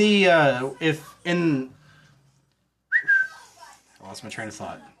lost my train of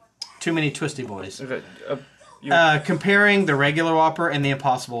thought. Too many twisty boys. Okay, Comparing the regular Whopper and the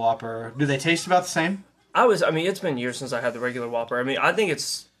Impossible Whopper, do they taste about the same? it's been years since I had the regular Whopper. I mean, I think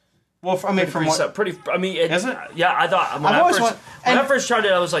it's Well, from what? pretty. I mean, Is it? Yeah, I thought when I first tried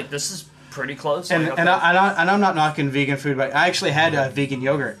it, I was like, this is pretty close. And Like, I'm not knocking vegan food, but I actually had vegan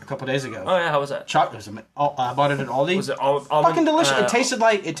yogurt a couple days ago. oh yeah, how was that? I bought it at Aldi. Was it almond? Fucking delicious. It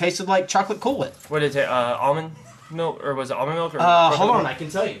tasted like chocolate Cool Whip. What did it? Almond milk, or was it almond milk? Or Hold on, I can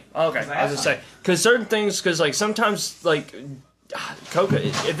tell you. Okay, I was just saying because certain things, because like sometimes like coconut,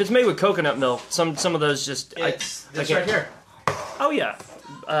 if it's made with coconut milk, some of those just It's I can't- right here. Oh yeah,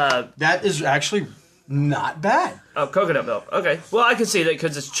 That is actually not bad. oh coconut milk. Okay, well I can see that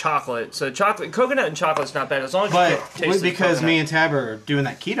because it's chocolate. So coconut and chocolate's not bad as long as you But get taste of because coconut. me and Tab are doing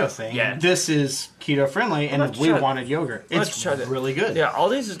that keto thing, Yeah. this is keto friendly, and have to we try it. wanted yogurt. I'll have It's to try that. really good. Yeah,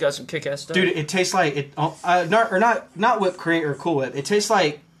 Aldi's has got some kick-ass stuff. Dude, it tastes like not whipped cream or Cool Whip. It tastes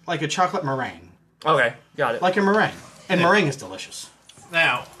like a chocolate meringue, Okay, got it. like a meringue, and meringue is delicious.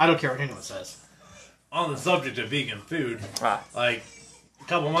 Now, I don't care what anyone says. on the subject of vegan food, Ah. like a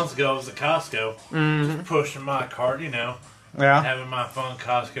couple months ago, I was at Costco, just pushing my cart, Yeah. having my fun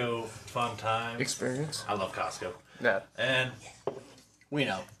Costco fun time. Experience. I love Costco. Yeah. And We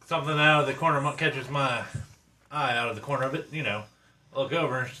know. something out of the corner catches my eye out of the corner of it. You know, I look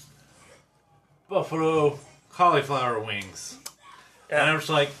over, buffalo cauliflower wings. Yeah. And I'm just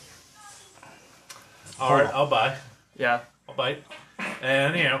like, all right, I'll buy. Yeah. I'll bite.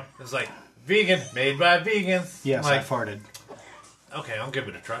 And, you know, it's like, vegan, made by vegans. Yes, like, I farted. okay, I'll give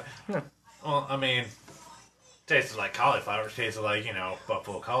it a try. Yeah. Well, I mean, tasted like cauliflower. It tasted like, you know,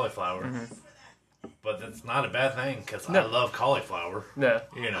 buffalo cauliflower. Mm-hmm. But that's not a bad thing, because No. I love cauliflower. Yeah.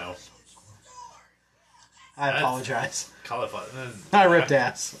 You know, I apologize. cauliflower. I ripped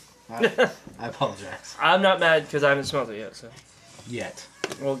ass. I apologize. I'm not mad because I haven't smelled it yet. So, Yet.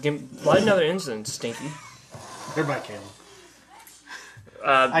 well, light another incense, Stinky. Goodbye, Caleb.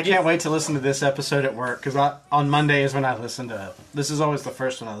 Uh, I can't wait to listen to this episode at work because on Monday is when I listen to. This is always the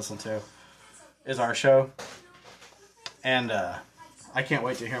first one I listen to. Is our show, and I can't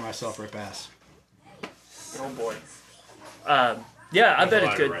wait to hear myself rip ass. Oh boy. Yeah, I bet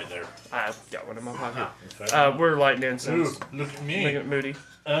it's good. Right there. I've got one in my pocket. Okay. We're lighting Ooh, incense. look at Look me. at Moody.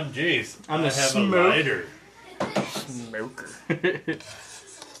 Jayce. I'm I the have smoke. a lighter. Smoker.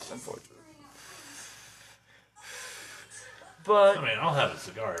 Unfortunately. But I mean, I'll have a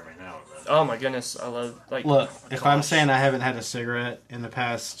cigar every now and then. oh my goodness, I love like. Look, oh if my I'm gosh. saying I haven't had a cigarette in the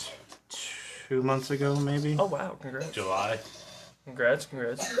past 2 months ago, maybe. Oh wow! Congrats! July. Congrats!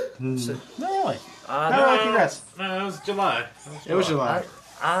 Not really. I, Not really. Congrats. No, it was July. It was July.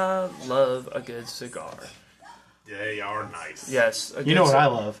 I love a good cigar. They are nice. Yes. You know what I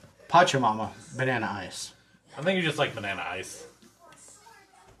love? Pachamama banana ice. I think you just like banana ice.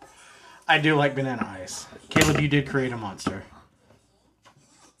 I do like banana ice. Caleb, you did create a monster.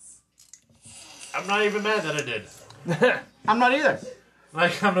 I'm not even mad that I did. I'm not either.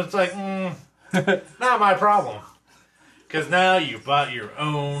 Like, I'm just like, not my problem. Because now you bought your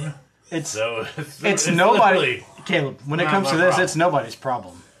own. It's It's nobody. literally- Caleb, when it not comes to my this, problem. it's nobody's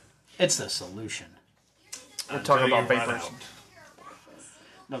problem. It's the solution. We're talking until about you run vapors. out.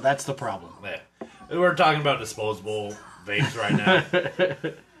 No, that's the problem. Yeah. We're talking about disposable vapes right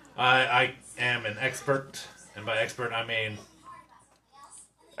now. I am an expert, and by expert I mean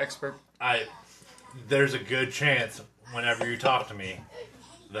Expert. there's a good chance whenever you talk to me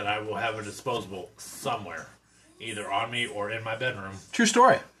that I will have a disposable somewhere, either on me or in my bedroom. True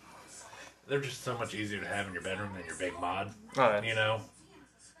story. They're just so much easier to have in your bedroom than your big mod. Oh, yeah. You know,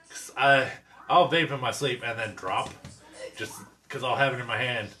 'cause I'll vape in my sleep and then drop, just because I'll have it in my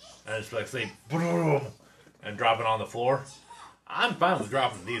hand and just like say boom and drop it on the floor. I'm fine with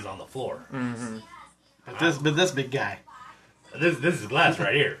dropping these on the floor. But this big guy, This is glass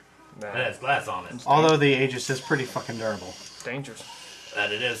right here. Nah, It has glass on it. although the Aegis is pretty fucking durable. it's dangerous.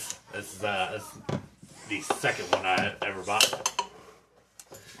 That it is. This is the second one I ever bought.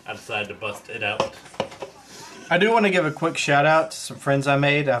 I decided to bust it out. I do want to give a quick shout out to some friends I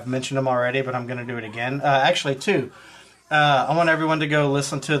made. I've mentioned them already, but I'm going to do it again. Actually, two. I want everyone to go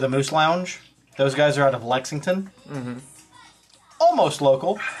listen to the Moose Lounge. Those guys are out of Lexington. Mm-hmm. Almost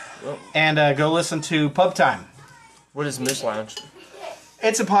local. Well, And go listen to Pub Time. what is Moose Lounge?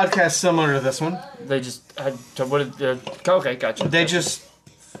 It's a podcast similar to this one. They just had to, what? Okay, gotcha. They just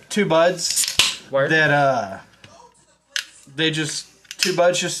two buds Where? that two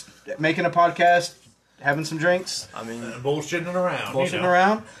buds just making a podcast, having some drinks, I mean, Bullshitting around. bullshitting you know.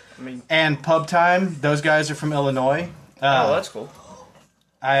 around. I mean. And Pub Time, those guys are from Illinois. Oh, that's cool.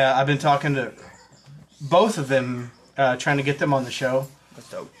 I've been talking to both of them, trying to get them on the show. That's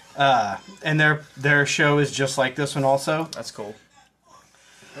dope. And their show is just like this one also. That's cool.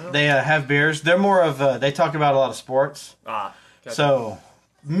 They have beers. They're more of, they talk about a lot of sports. Ah, gotcha. So,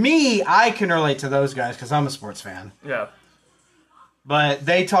 I can relate to those guys because I'm a sports fan. Yeah, But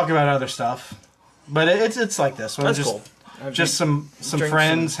they talk about other stuff. But it's like this one. that's just, cool. Have Just you- some drinks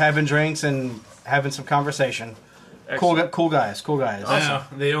friends having drinks and having some conversation. excellent. Cool guys. Yeah,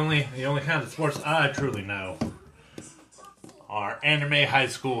 the only kind of sports I truly know are anime high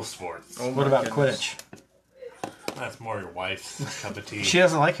school sports. Oh What my about goodness. Quidditch? That's more your wife's cup of tea. She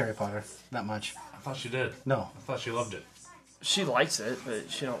doesn't like Harry Potter that much. I thought she did. No. I thought she loved it. She likes it, but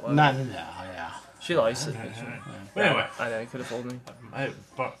she don't love Not it. no, yeah. She likes it. But she, But anyway, I know, you could have told me.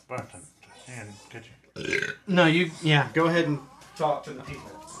 bartender, could you? No, go ahead and talk to the people.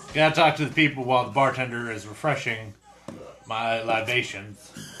 Gotta talk to the people while the bartender is refreshing my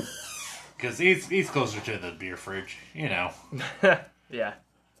libations. Because he's closer to the beer fridge, you know. Yeah.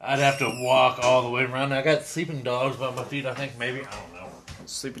 I'd have to walk all the way around. I got sleeping dogs by my feet, I think, maybe. I don't know.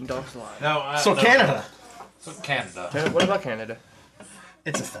 Sleeping dogs alive. No, So no. Canada. So Canada. What about Canada?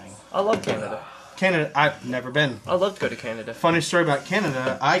 It's a thing. I love Canada. Canada, I've never been. I'd love to go to Canada. Funny story about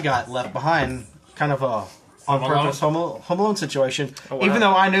Canada, I got left behind, kind of a on-purpose home alone situation. Oh, wow. Even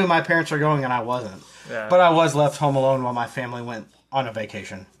though I knew my parents were going and I wasn't. Yeah. But I was left home alone while my family went on a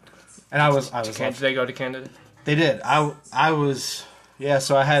vacation. And I was Did left. they go to Canada? They did. I was, yeah,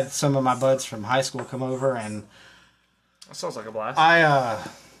 so I had some of my buds from high school come over, and That sounds like a blast. I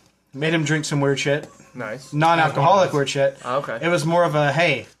made him drink some weird shit. Nice. Non-alcoholic weird shit. Oh, okay. It was more of a,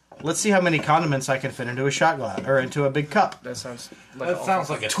 hey, let's see how many condiments I can fit into a shot glass, or into a big cup. That sounds like That sounds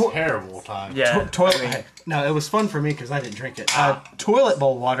like a terrible time. Yeah. Toilet. I mean- Hey, no, it was fun for me because I didn't drink it. Toilet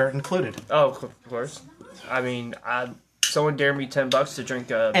bowl water included. Oh, of course. I mean, someone dared me $10 to drink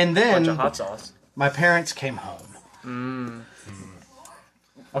a And then- bunch of hot sauce. My parents came home.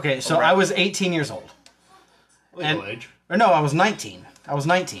 Okay, so I was 18 years old. Legal age. Or no, I was 19. I was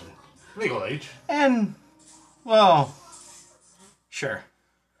 19. Legal age. And, well, sure.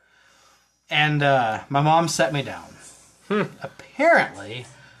 And my mom set me down. Apparently,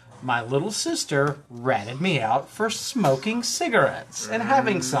 my little sister ratted me out for smoking cigarettes and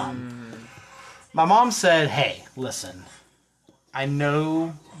having some. My mom said, hey, listen, I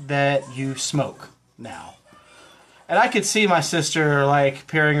know that you smoke now. And I could see my sister, like,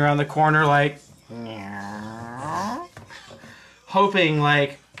 peering around the corner, like, hoping,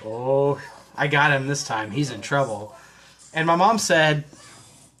 like, oh, I got him this time. He's in trouble. And my mom said,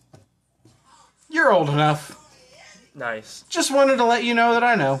 you're old enough. Nice. Just wanted to let you know that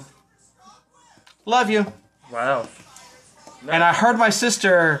I know. Love you. Wow. And I heard my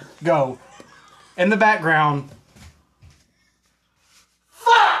sister go in the background,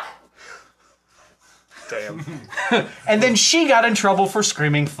 fuck! Damn. And then she got in trouble for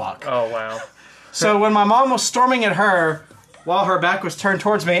screaming fuck. Oh, wow. So when my mom was storming at her while her back was turned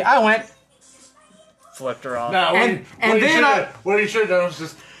towards me, I went, Flipped her off. No, And then what you should have done was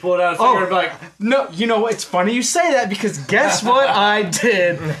just pull it out a cigarette and be like, no, you know what? It's funny you say that because guess what I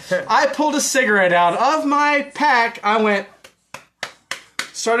did? I pulled a cigarette out of my pack. I went,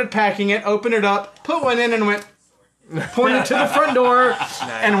 started packing it, opened it up, put one in, and went, pointed to the front door,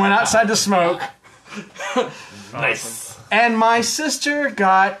 and went outside to smoke. nice. And my sister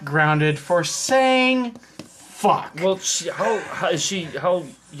got grounded for saying fuck. Well, how is she? How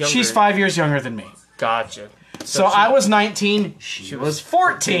younger? She's 5 years younger than me. Gotcha. So I was 19, she was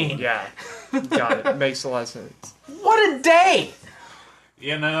 14. Yeah. Got it. Makes a lot of sense. What a day!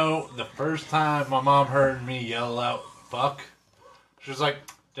 You know, the first time my mom heard me yell out fuck, she was like,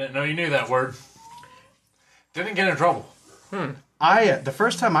 didn't know you knew that word. Didn't get in trouble. The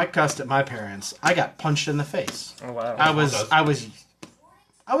first time I cussed at my parents, I got punched in the face. Oh, wow. I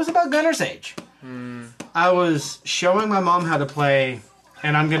was about Gunner's age. I was showing my mom how to play,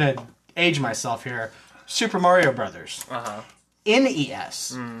 and I'm gonna age myself here, Super Mario Brothers. Uh-huh.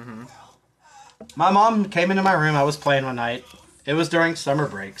 NES. My mom came into my room. I was playing one night. It was during summer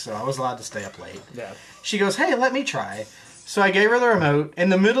break, so I was allowed to stay up late. Yeah. She goes, "Hey, let me try." So I gave her the remote in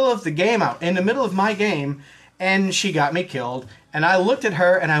the middle of the game, in the middle of my game, and she got me killed. And I looked at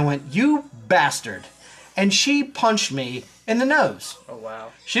her and I went, "You bastard!" And she punched me in the nose. Oh,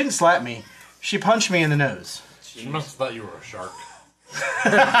 wow. She didn't slap me. She punched me in the nose. She must have thought you were a shark.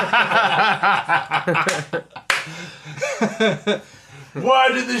 Why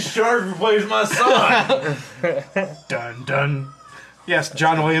did this shark replace my son? Dun dun. Yes,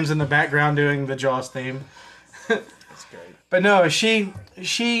 John Williams in the background doing the Jaws theme. That's great. But no, she,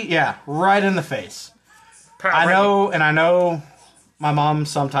 yeah, right in the face. I know my mom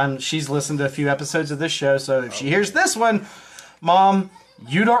sometimes, she's listened to a few episodes of this show, so if she hears this one, Mom,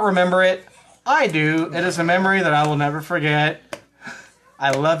 you don't remember it. I do. It is a memory that I will never forget.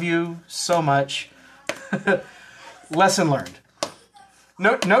 I love you so much. Lesson learned.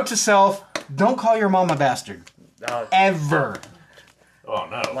 Note to self, don't call your mom a bastard. Ever. Oh,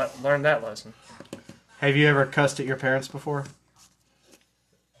 no. Learn that lesson. Have you ever cussed at your parents before?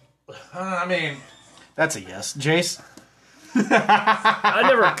 I mean, That's a yes. Jayce? I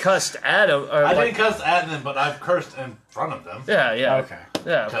never cussed at him. I didn't cuss at them, but I've cursed in front of them. Yeah, yeah. Okay.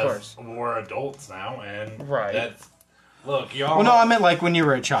 Yeah, of Because course. we're adults now, and Right. that's... Look, y'all... Well, no, I meant like when you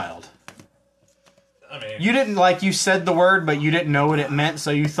were a child. I mean... You didn't, you said the word, but you didn't know what it meant, so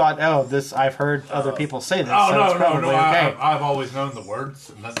you thought, oh, I've heard other people say this, Oh, so it's probably no. okay. I've always known the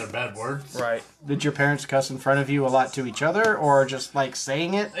words, and that they're bad words. Right. Did your parents cuss in front of you a lot to each other, or just,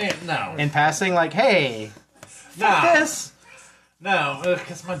 saying it No. in passing, hey, no. this? No,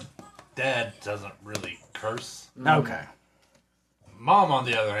 because my dad doesn't really curse. Okay. Mom, on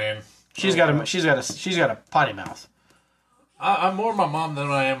the other hand... She's got a potty mouth. I'm more my mom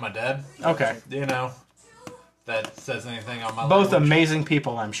than I am my dad. Okay. You know, that says anything on my Both language. amazing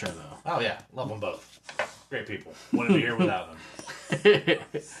people, I'm sure, though. Oh yeah, love them both. Great people. Wouldn't be here without them.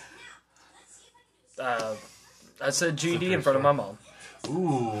 I said GD in front of my mom.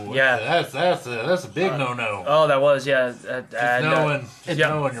 Ooh, Yeah. that's a big no. Oh, that was Just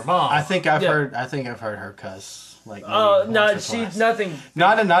knowing your mom. I think I've Yeah. heard her cuss. Like, Oh maybe no, once or she twice. nothing.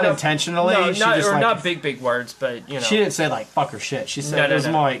 Not no, intentionally. No, she not, just or like, not big words, but you know. She didn't say like fuck or shit. She said No, it was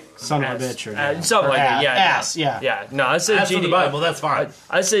no. more like son of a Ass. bitch or Something or like that. Yeah, ass. no. Yeah. Yeah. No, I said That's GD. from the Bible. That's fine.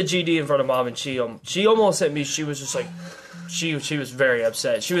 I said GD in front of mom, and she almost hit me. She was just like, she was very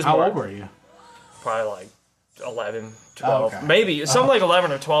upset. She was How more, old were you? probably like 11, 12, okay. maybe something like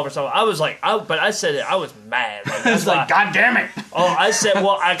 11 or 12 or something. I was like, but I said it. I was mad. Like, It's that's like, why- God damn it! Oh, I said.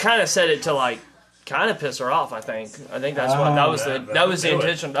 Well, I kind of said it to like, kind of piss her off. I think that's what that was that was the do it.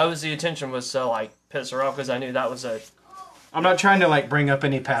 intention. That was the intention, was to like piss her off, because I knew that was a. I'm not trying to like bring up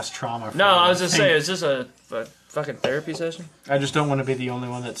any past trauma. For No, you. I was just saying, is this a fucking therapy session? I just don't want to be the only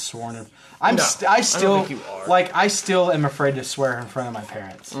one that's sworn. No, I still think you are. like. I still am afraid to swear in front of my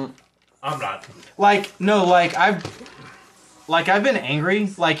parents. I'm not. Like no, I've been angry.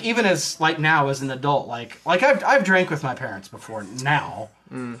 Like even as like now as an adult. Like I've drank with my parents before. Now,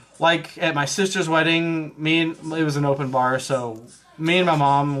 like at my sister's wedding, it was an open bar, so me and my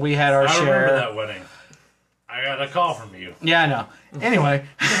mom, we had our I share. remember that wedding. I got a call from you. Yeah, I know. Anyway,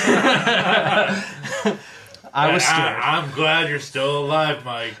 I was scared. I'm glad you're still alive,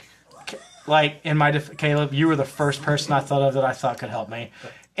 Mike. Like in my Caleb, you were the first person I thought of that I thought could help me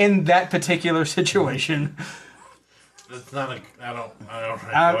in that particular situation. That's not a. I don't.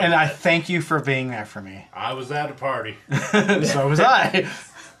 And I thank you for being there for me. I was at a party. So was I,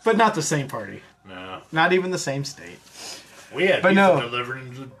 but not the same party. No, Not even the same state. we had But pizza no. delivered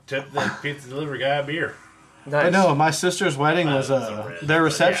and tipped the pizza delivery guy a beer. Nice. But no, my sister's wedding was That's a red, their but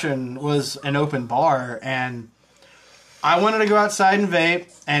reception was an open bar, and I wanted to go outside and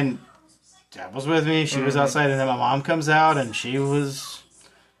vape, and Dad was with me. She was outside, and then my mom comes out, and she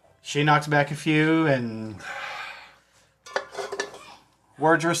knocked back a few, and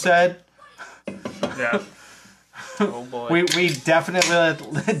words were said. Yeah. Oh boy. We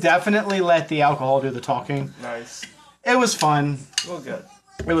definitely let the alcohol do the talking. Nice. It was fun. Well, good.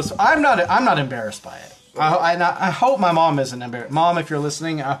 It was. I'm not embarrassed by it. I hope my mom isn't embarrassed. Mom, if you're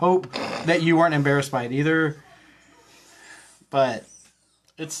listening, I hope that you weren't embarrassed by it either. But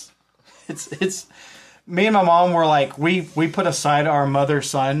it's me and my mom were like we put aside our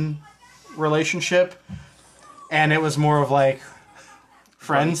mother-son relationship, and it was more of like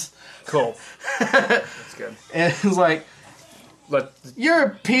friends. Cool. That's good. And it was like, But you're a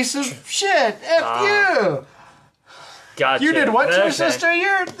piece of shit. F you. gotcha. You did what to your Okay. sister?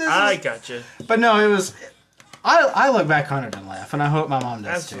 I gotcha. But no, it was. I look back on it and laugh, and I hope my mom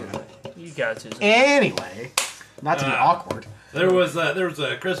does too. Absolutely. You got to. Anyway, not to be awkward. There was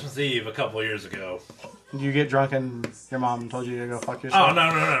a Christmas Eve a couple of years ago. Did you get drunk and your mom told you to go fuck yourself? Oh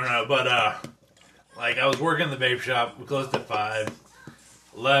no! But like I was working in the vape shop. We closed at 5.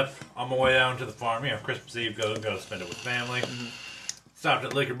 Left on my way down to the farm. You know, Christmas Eve, go spend it with family. Stopped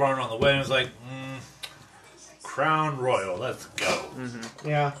at Liquor Barn on the way and was like, Crown Royal, let's go.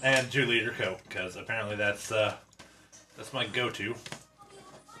 Yeah. And 2-liter Coke, because apparently that's my go-to.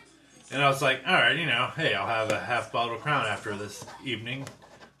 And I was like, all right, hey, I'll have a half bottle of Crown after this evening.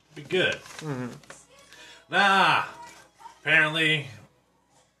 Be good. Nah. Apparently,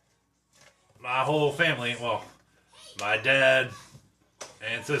 my whole family, well, my dad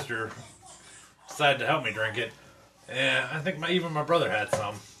and sister decided to help me drink it. And I think even my brother had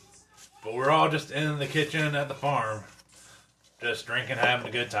some. But we're all just in the kitchen at the farm, just drinking, having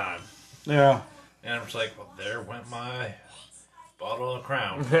a good time. Yeah. And I'm just like, well, there went my bottle of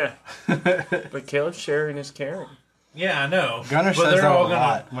Crown. But Caleb sharing is caring. Yeah, I know. Gunner But says they're that a all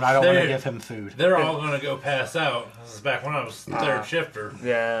lot when I don't want to they're- give him food. They're all going to go pass out. This is back when I was third shifter.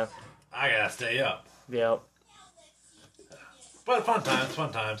 Yeah. I got to stay up. Yep. But fun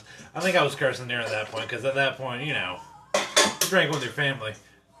times. I think I was cursing near that point, because at that point, drink with your family.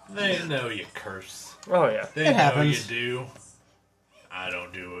 They know you curse. Oh yeah. They It know happens. you do. I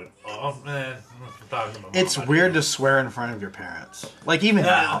don't do it. Oh, man. I'm talking to my mom. It's I weird do. to swear in front of your parents. Like even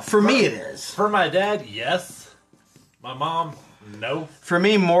now, for me it is. For my dad, yes. My mom, no. For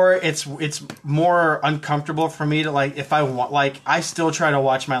me, it's more uncomfortable for me to like if I want I still try to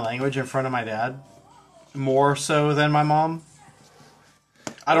watch my language in front of my dad more so than my mom.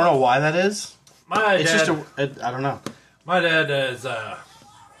 I don't know why that is. It's just I don't know. My dad is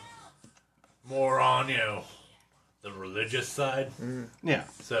more on, the religious side. Yeah,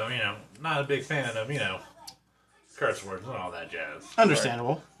 So, not a big fan of, curse words and all that jazz.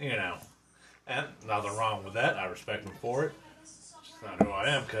 understandable. But, And nothing wrong with that. I respect them for it. It's not who I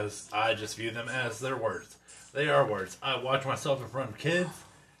am because I just view them as their words. They are words. I watch myself in front of kids.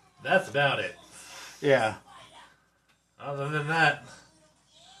 That's about it. Yeah. Other than that,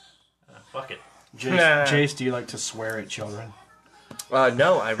 fuck it. Jayce, do you like to swear at children?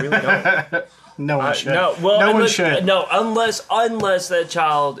 No, I really don't. No one should. No, well, no one unless, should. No, unless that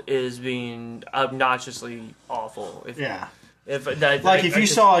child is being obnoxiously awful. If you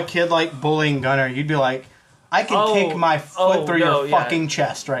saw a kid like bullying Gunner, you'd be like, I can kick my foot through your fucking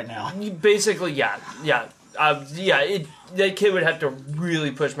chest right now. Basically, yeah. That kid would have to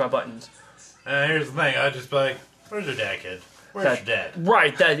really push my buttons. Here's the thing. I'd just be like, where's your dad, kid? Where's your dad?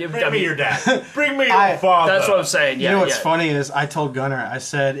 Right. Bring me your dad. Bring me your father. That's what I'm saying. Yeah, you know what's funny is I told Gunner, I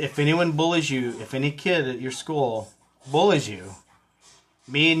said, if anyone bullies you, if any kid at your school bullies you,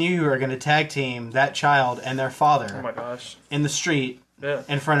 me and you are going to tag team that child and their father oh my gosh. in the street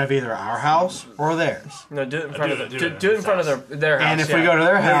in front of either our house or theirs. No, do it in front of their house. And if we go to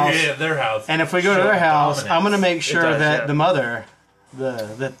their house, their house. And if we go to their house, dominance. I'm going to make sure that the mother,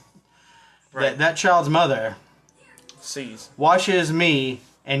 that child's mother, sees, watches me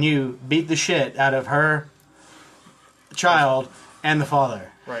and you beat the shit out of her child and the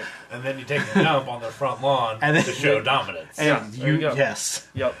father. Right. And then you take a dump on their front lawn to show dominance. And you go. Yes.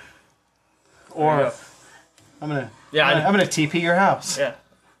 Yep. Or I'm gonna TP your house. Yeah.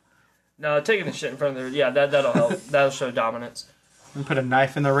 No, taking the shit in front of that'll help. That'll show dominance. And put a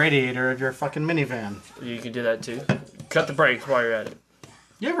knife in the radiator of your fucking minivan. You can do that too. Cut the brakes while you're at it.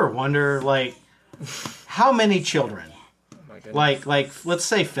 You ever wonder, like, how many children, Oh my goodness. like let's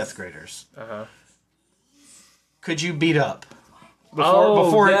say 5th graders, could you beat up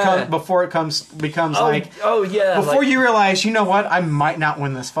before it becomes before you realize, you know what, I might not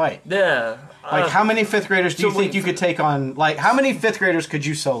win this fight. Yeah. Like, how many 5th graders do you think you could take on? Like, how many 5th graders could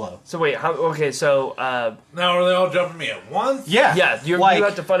you solo? So wait, so now are they all jumping me at once? Yeah. Yeah, you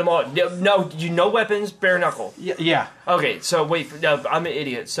have to fight them all. No weapons, bare knuckle. Yeah. Okay, so wait, no, I'm an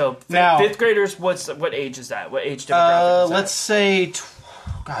idiot. So now, 5th graders, what age is that? What age demographic is that? Let's say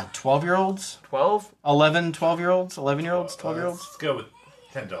 12-year-olds? 12? 11, 12-year-olds? 11-year-olds? 12-year-olds? Let's go with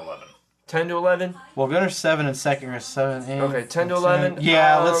 10 to 11. 10 to 11? Well, Gunner's 7 and second grade, 7, 8. Okay, 10 to 11?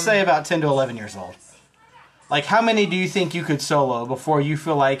 Yeah, let's say about 10 to 11 years old. Like, how many do you think you could solo before you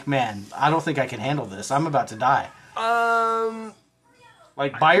feel like, man, I don't think I can handle this. I'm about to die.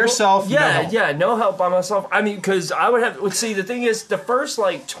 Like, by yourself, no help. Yeah, no help by myself. I mean, because I would have... See, the thing is, the first,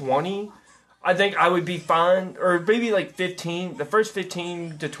 20, I think I would be fine. Or maybe, 15. The first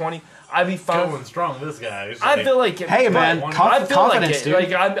 15 to 20... I'd be fine. Going strong, this guy. I feel like... Hey, man, confidence, dude.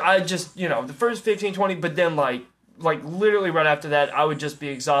 Like, I just, the first 15, 20, but then, literally right after that, I would just be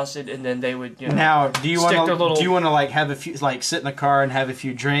exhausted, and then they would, Now, do you want to, have a few, sit in the car and have a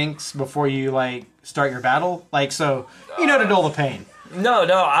few drinks before you, start your battle? To dull the pain. No,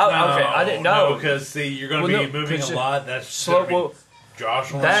 I didn't know. No, because, see, you're going to be moving a lot. That's slow. Well,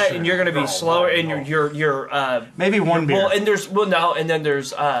 and you're going to be slower, and you're maybe one beer. Well, and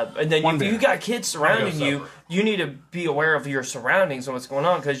there's you got kids surrounding you. You need to be aware of your surroundings and what's going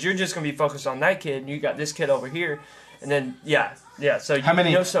on, because you're just going to be focused on that kid, and you got this kid over here, and then So how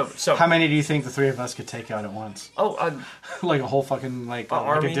many? So how many do you think the three of us could take out at once? Oh, like a whole fucking like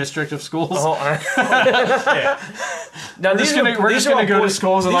a district of schools. Yeah. Now we're just gonna go to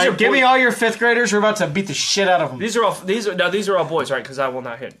schools and give me all your 5th graders. We're about to beat the shit out of them. These are all boys, right? Because I will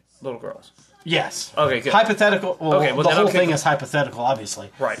not hit little girls. Yes. Okay. Good. Hypothetical. Well, okay. Well, the whole thing is hypothetical, obviously.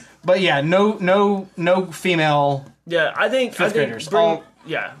 Right. But yeah, no female. Yeah, I think 5th graders.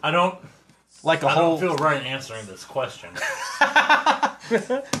 Yeah. I don't feel right answering this question.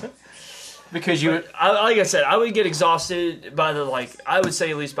 Because like I said, I would get exhausted by I would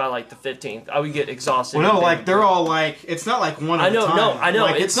say at least by the 15th. I would get exhausted. Well, no, they're all it's not one at a time. I know.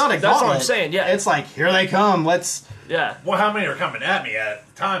 It's not a gauntlet. That's what I'm saying. Yeah. It's here they come. Let's. Yeah. Well, how many are coming at me at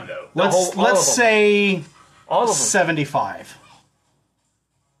the time though? Let's say all of them. 75.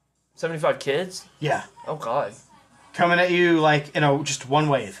 75 kids? Yeah. Oh God. Coming at you just one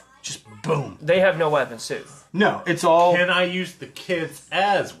wave. Just boom. They have no weapons too. No, it's all... Can I use the kids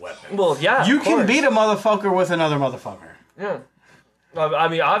as weapons? Well, yeah, you can beat a motherfucker with another motherfucker. Yeah. I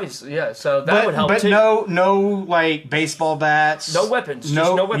mean, obviously, yeah, so that would help too. But no, baseball bats. No weapons.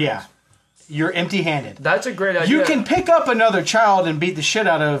 No weapons. Yeah. You're empty-handed. That's a great idea. You can pick up another child and beat the shit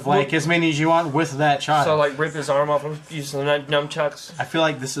out of, as many as you want with that child. So, rip his arm off and use the nunchucks? I feel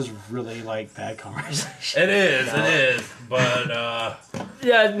like this is really, bad conversation. It is, but,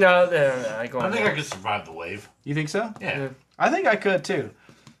 yeah, no, I think I could survive the wave. You think so? Yeah. I think I could, too.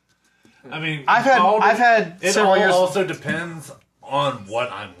 I mean... I've had it several years... also depends on what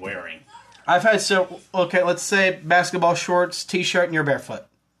I'm wearing. I've had okay, let's say basketball shorts, t-shirt, and you're barefoot.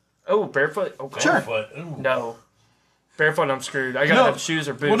 Oh, barefoot? Okay. Sure. Barefoot. Ooh. No. Barefoot, I'm screwed. I gotta have shoes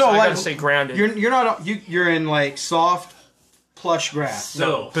or boots. Well, no, I like, gotta stay grounded. You're not you're in like soft, plush grass.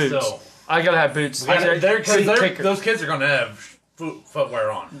 So, boots. I gotta have boots. Those kids are gonna have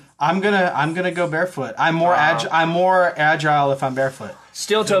footwear on. I'm gonna go barefoot. I'm more agile if I'm barefoot.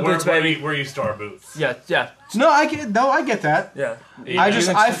 Steel toe boots, baby. Where you store boots? Yeah. No, I get that. Yeah.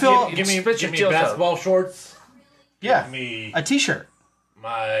 I feel Give me basketball shorts. Yeah. Give me a t-shirt.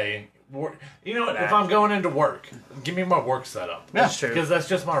 My work. You know what? If I'm going into work, give me my work setup. Yeah. That's true. Because that's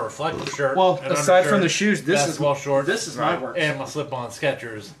just my reflective shirt. Well, and aside from the shoes, basketball shorts. This is my work. And my slip-on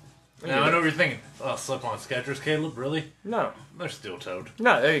Skechers. Now, I know what you're thinking. Oh, slip-on Skechers, Caleb? Really? No. They're steel-toed.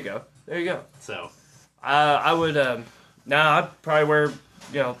 No, there you go. So. I would, I'd probably wear,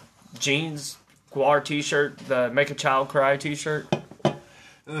 jeans, Guar t-shirt, the Make a Child Cry t-shirt.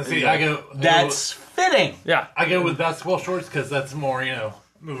 See, That's fitting. Yeah. I go with basketball shorts because that's more,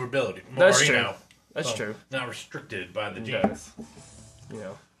 movability. More, That's true. That's true. Not restricted by the jeans.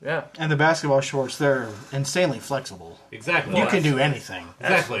 Yeah. And the basketball shorts, they're insanely flexible. Exactly. You can do anything.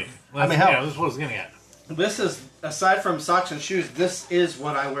 Exactly. I mean, hell, this is what I was getting at. This is, aside from socks and shoes, this is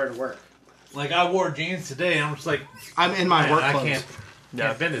what I wear to work. Like, I wore jeans today, and I'm just like... I'm in my work I clothes.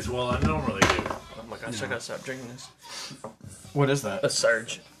 can't bend as well. I normally do. Oh my gosh, I gotta stop drinking this. What is that? A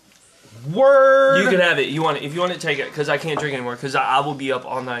Surge. Word! You can have it. You want it. If you want to take it, because I can't drink anymore, because I will be up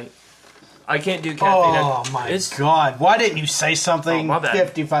all night. I can't do caffeine. Oh my god. Why didn't you say something? Oh, my bad.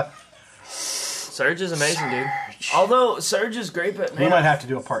 55. Surge is amazing, dude. Although Surge is great, but man, We might have to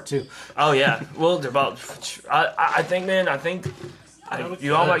do a part 2. oh yeah, well, they're about. I think, man.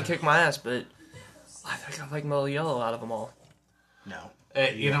 You all might kick my ass, but I think I like Mellow Yellow out of them all. No.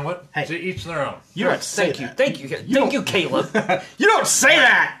 Hey, you know what? Hey. To each their own. You don't say Thank you, Caleb. You don't say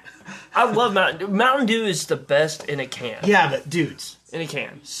that! I love Mountain Dew. Mountain Dew is the best in a can. Yeah, but dudes. In a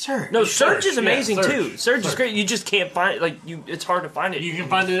can. Surge. No, Surge is amazing Surge. too. Surge is great. You just can't find it. It's hard to find it. You can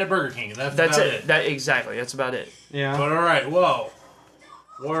find it at Burger King. That's That's about it. Exactly. That's about it. Yeah. But alright, well,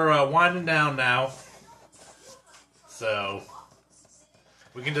 we're winding down now. So,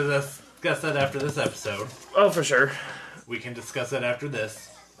 we can discuss that after this episode. Oh, for sure. We can discuss it after this.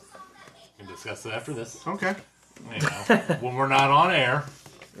 We can discuss it after this. Okay. When we're not on air.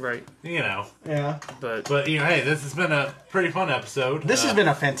 Right. Yeah. But hey, this has been a pretty fun episode. This has been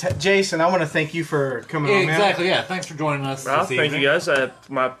a fantastic... Jason, I want to thank you for coming on, man. Exactly, yeah. Thanks for joining us this evening. thank you guys.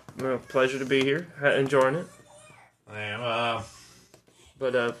 My pleasure to be here. Enjoying it. And,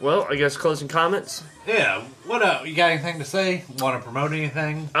 Well, I guess closing comments. yeah, what you got anything to say? Want to promote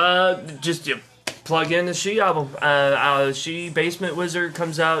anything? Just plug in the She album. She Basement Wizard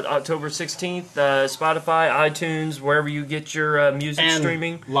comes out October 16th. Spotify, iTunes, wherever you get your music And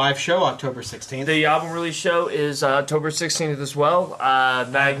streaming. live show October 16th. The album release show is October 16th as well.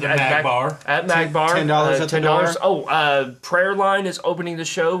 Mag Bar. At Mag Bar. $10 at the door. Oh, Prayer Line is opening the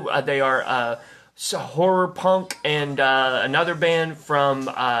show. They are horror punk and another band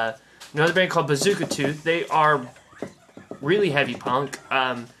called Bazooka Tooth. They are really heavy punk.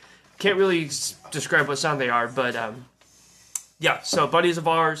 Can't really describe what sound they are, but yeah. So buddies of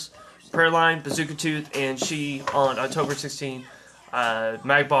ours, Prayer Line, Bazooka Tooth, and She on October 16th.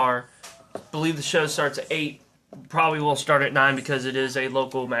 Mag Bar. Believe the show starts at 8. Probably will start at 9 because it is a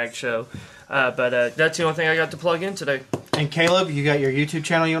local mag show. But that's the only thing I got to plug in today. And Caleb, you got your YouTube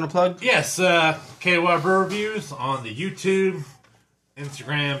channel you want to plug? Yes, KY Brew Reviews on the YouTube,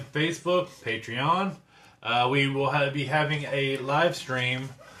 Instagram, Facebook, Patreon. We will be having a live stream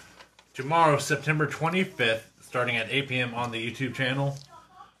tomorrow, September 25th, starting at 8 p.m. on the YouTube channel.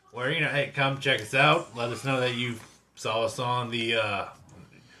 Where, hey, come check us out. Let us know that you saw us on the,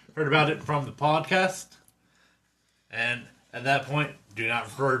 heard about it from the podcast. And at that point, do not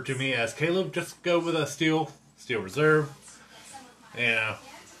refer to me as Caleb. Just go with a Steel Reserve.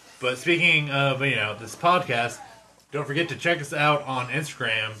 But speaking of, this podcast, don't forget to check us out on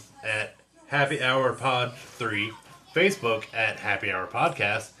Instagram at Happy Hour Pod 3, Facebook at Happy Hour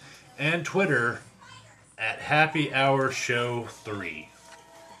Podcast, and Twitter at Happy Hour Show 3.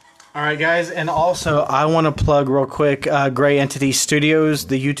 All right, guys, and also I want to plug real quick Gray Entity Studios,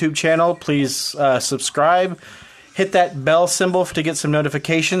 the YouTube channel. Please subscribe. Hit that bell symbol to get some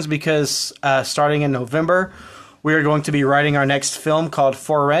notifications because starting in November, we are going to be writing our next film called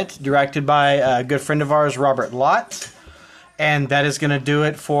For Rent, directed by a good friend of ours, Robert Lott. And that is going to do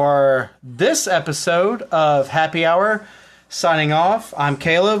it for this episode of Happy Hour. Signing off, I'm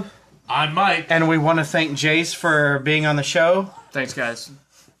Caleb. I'm Mike. And we want to thank Jayce for being on the show. Thanks, guys.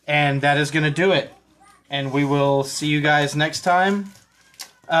 And that is going to do it. And we will see you guys next time.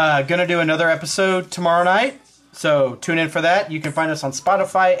 Gonna do another episode tomorrow night, so tune in for that. You can find us on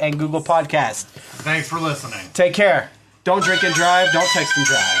Spotify and Google Podcast. Thanks for listening. Take care. Don't drink and drive. Don't text and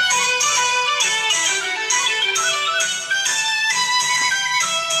drive.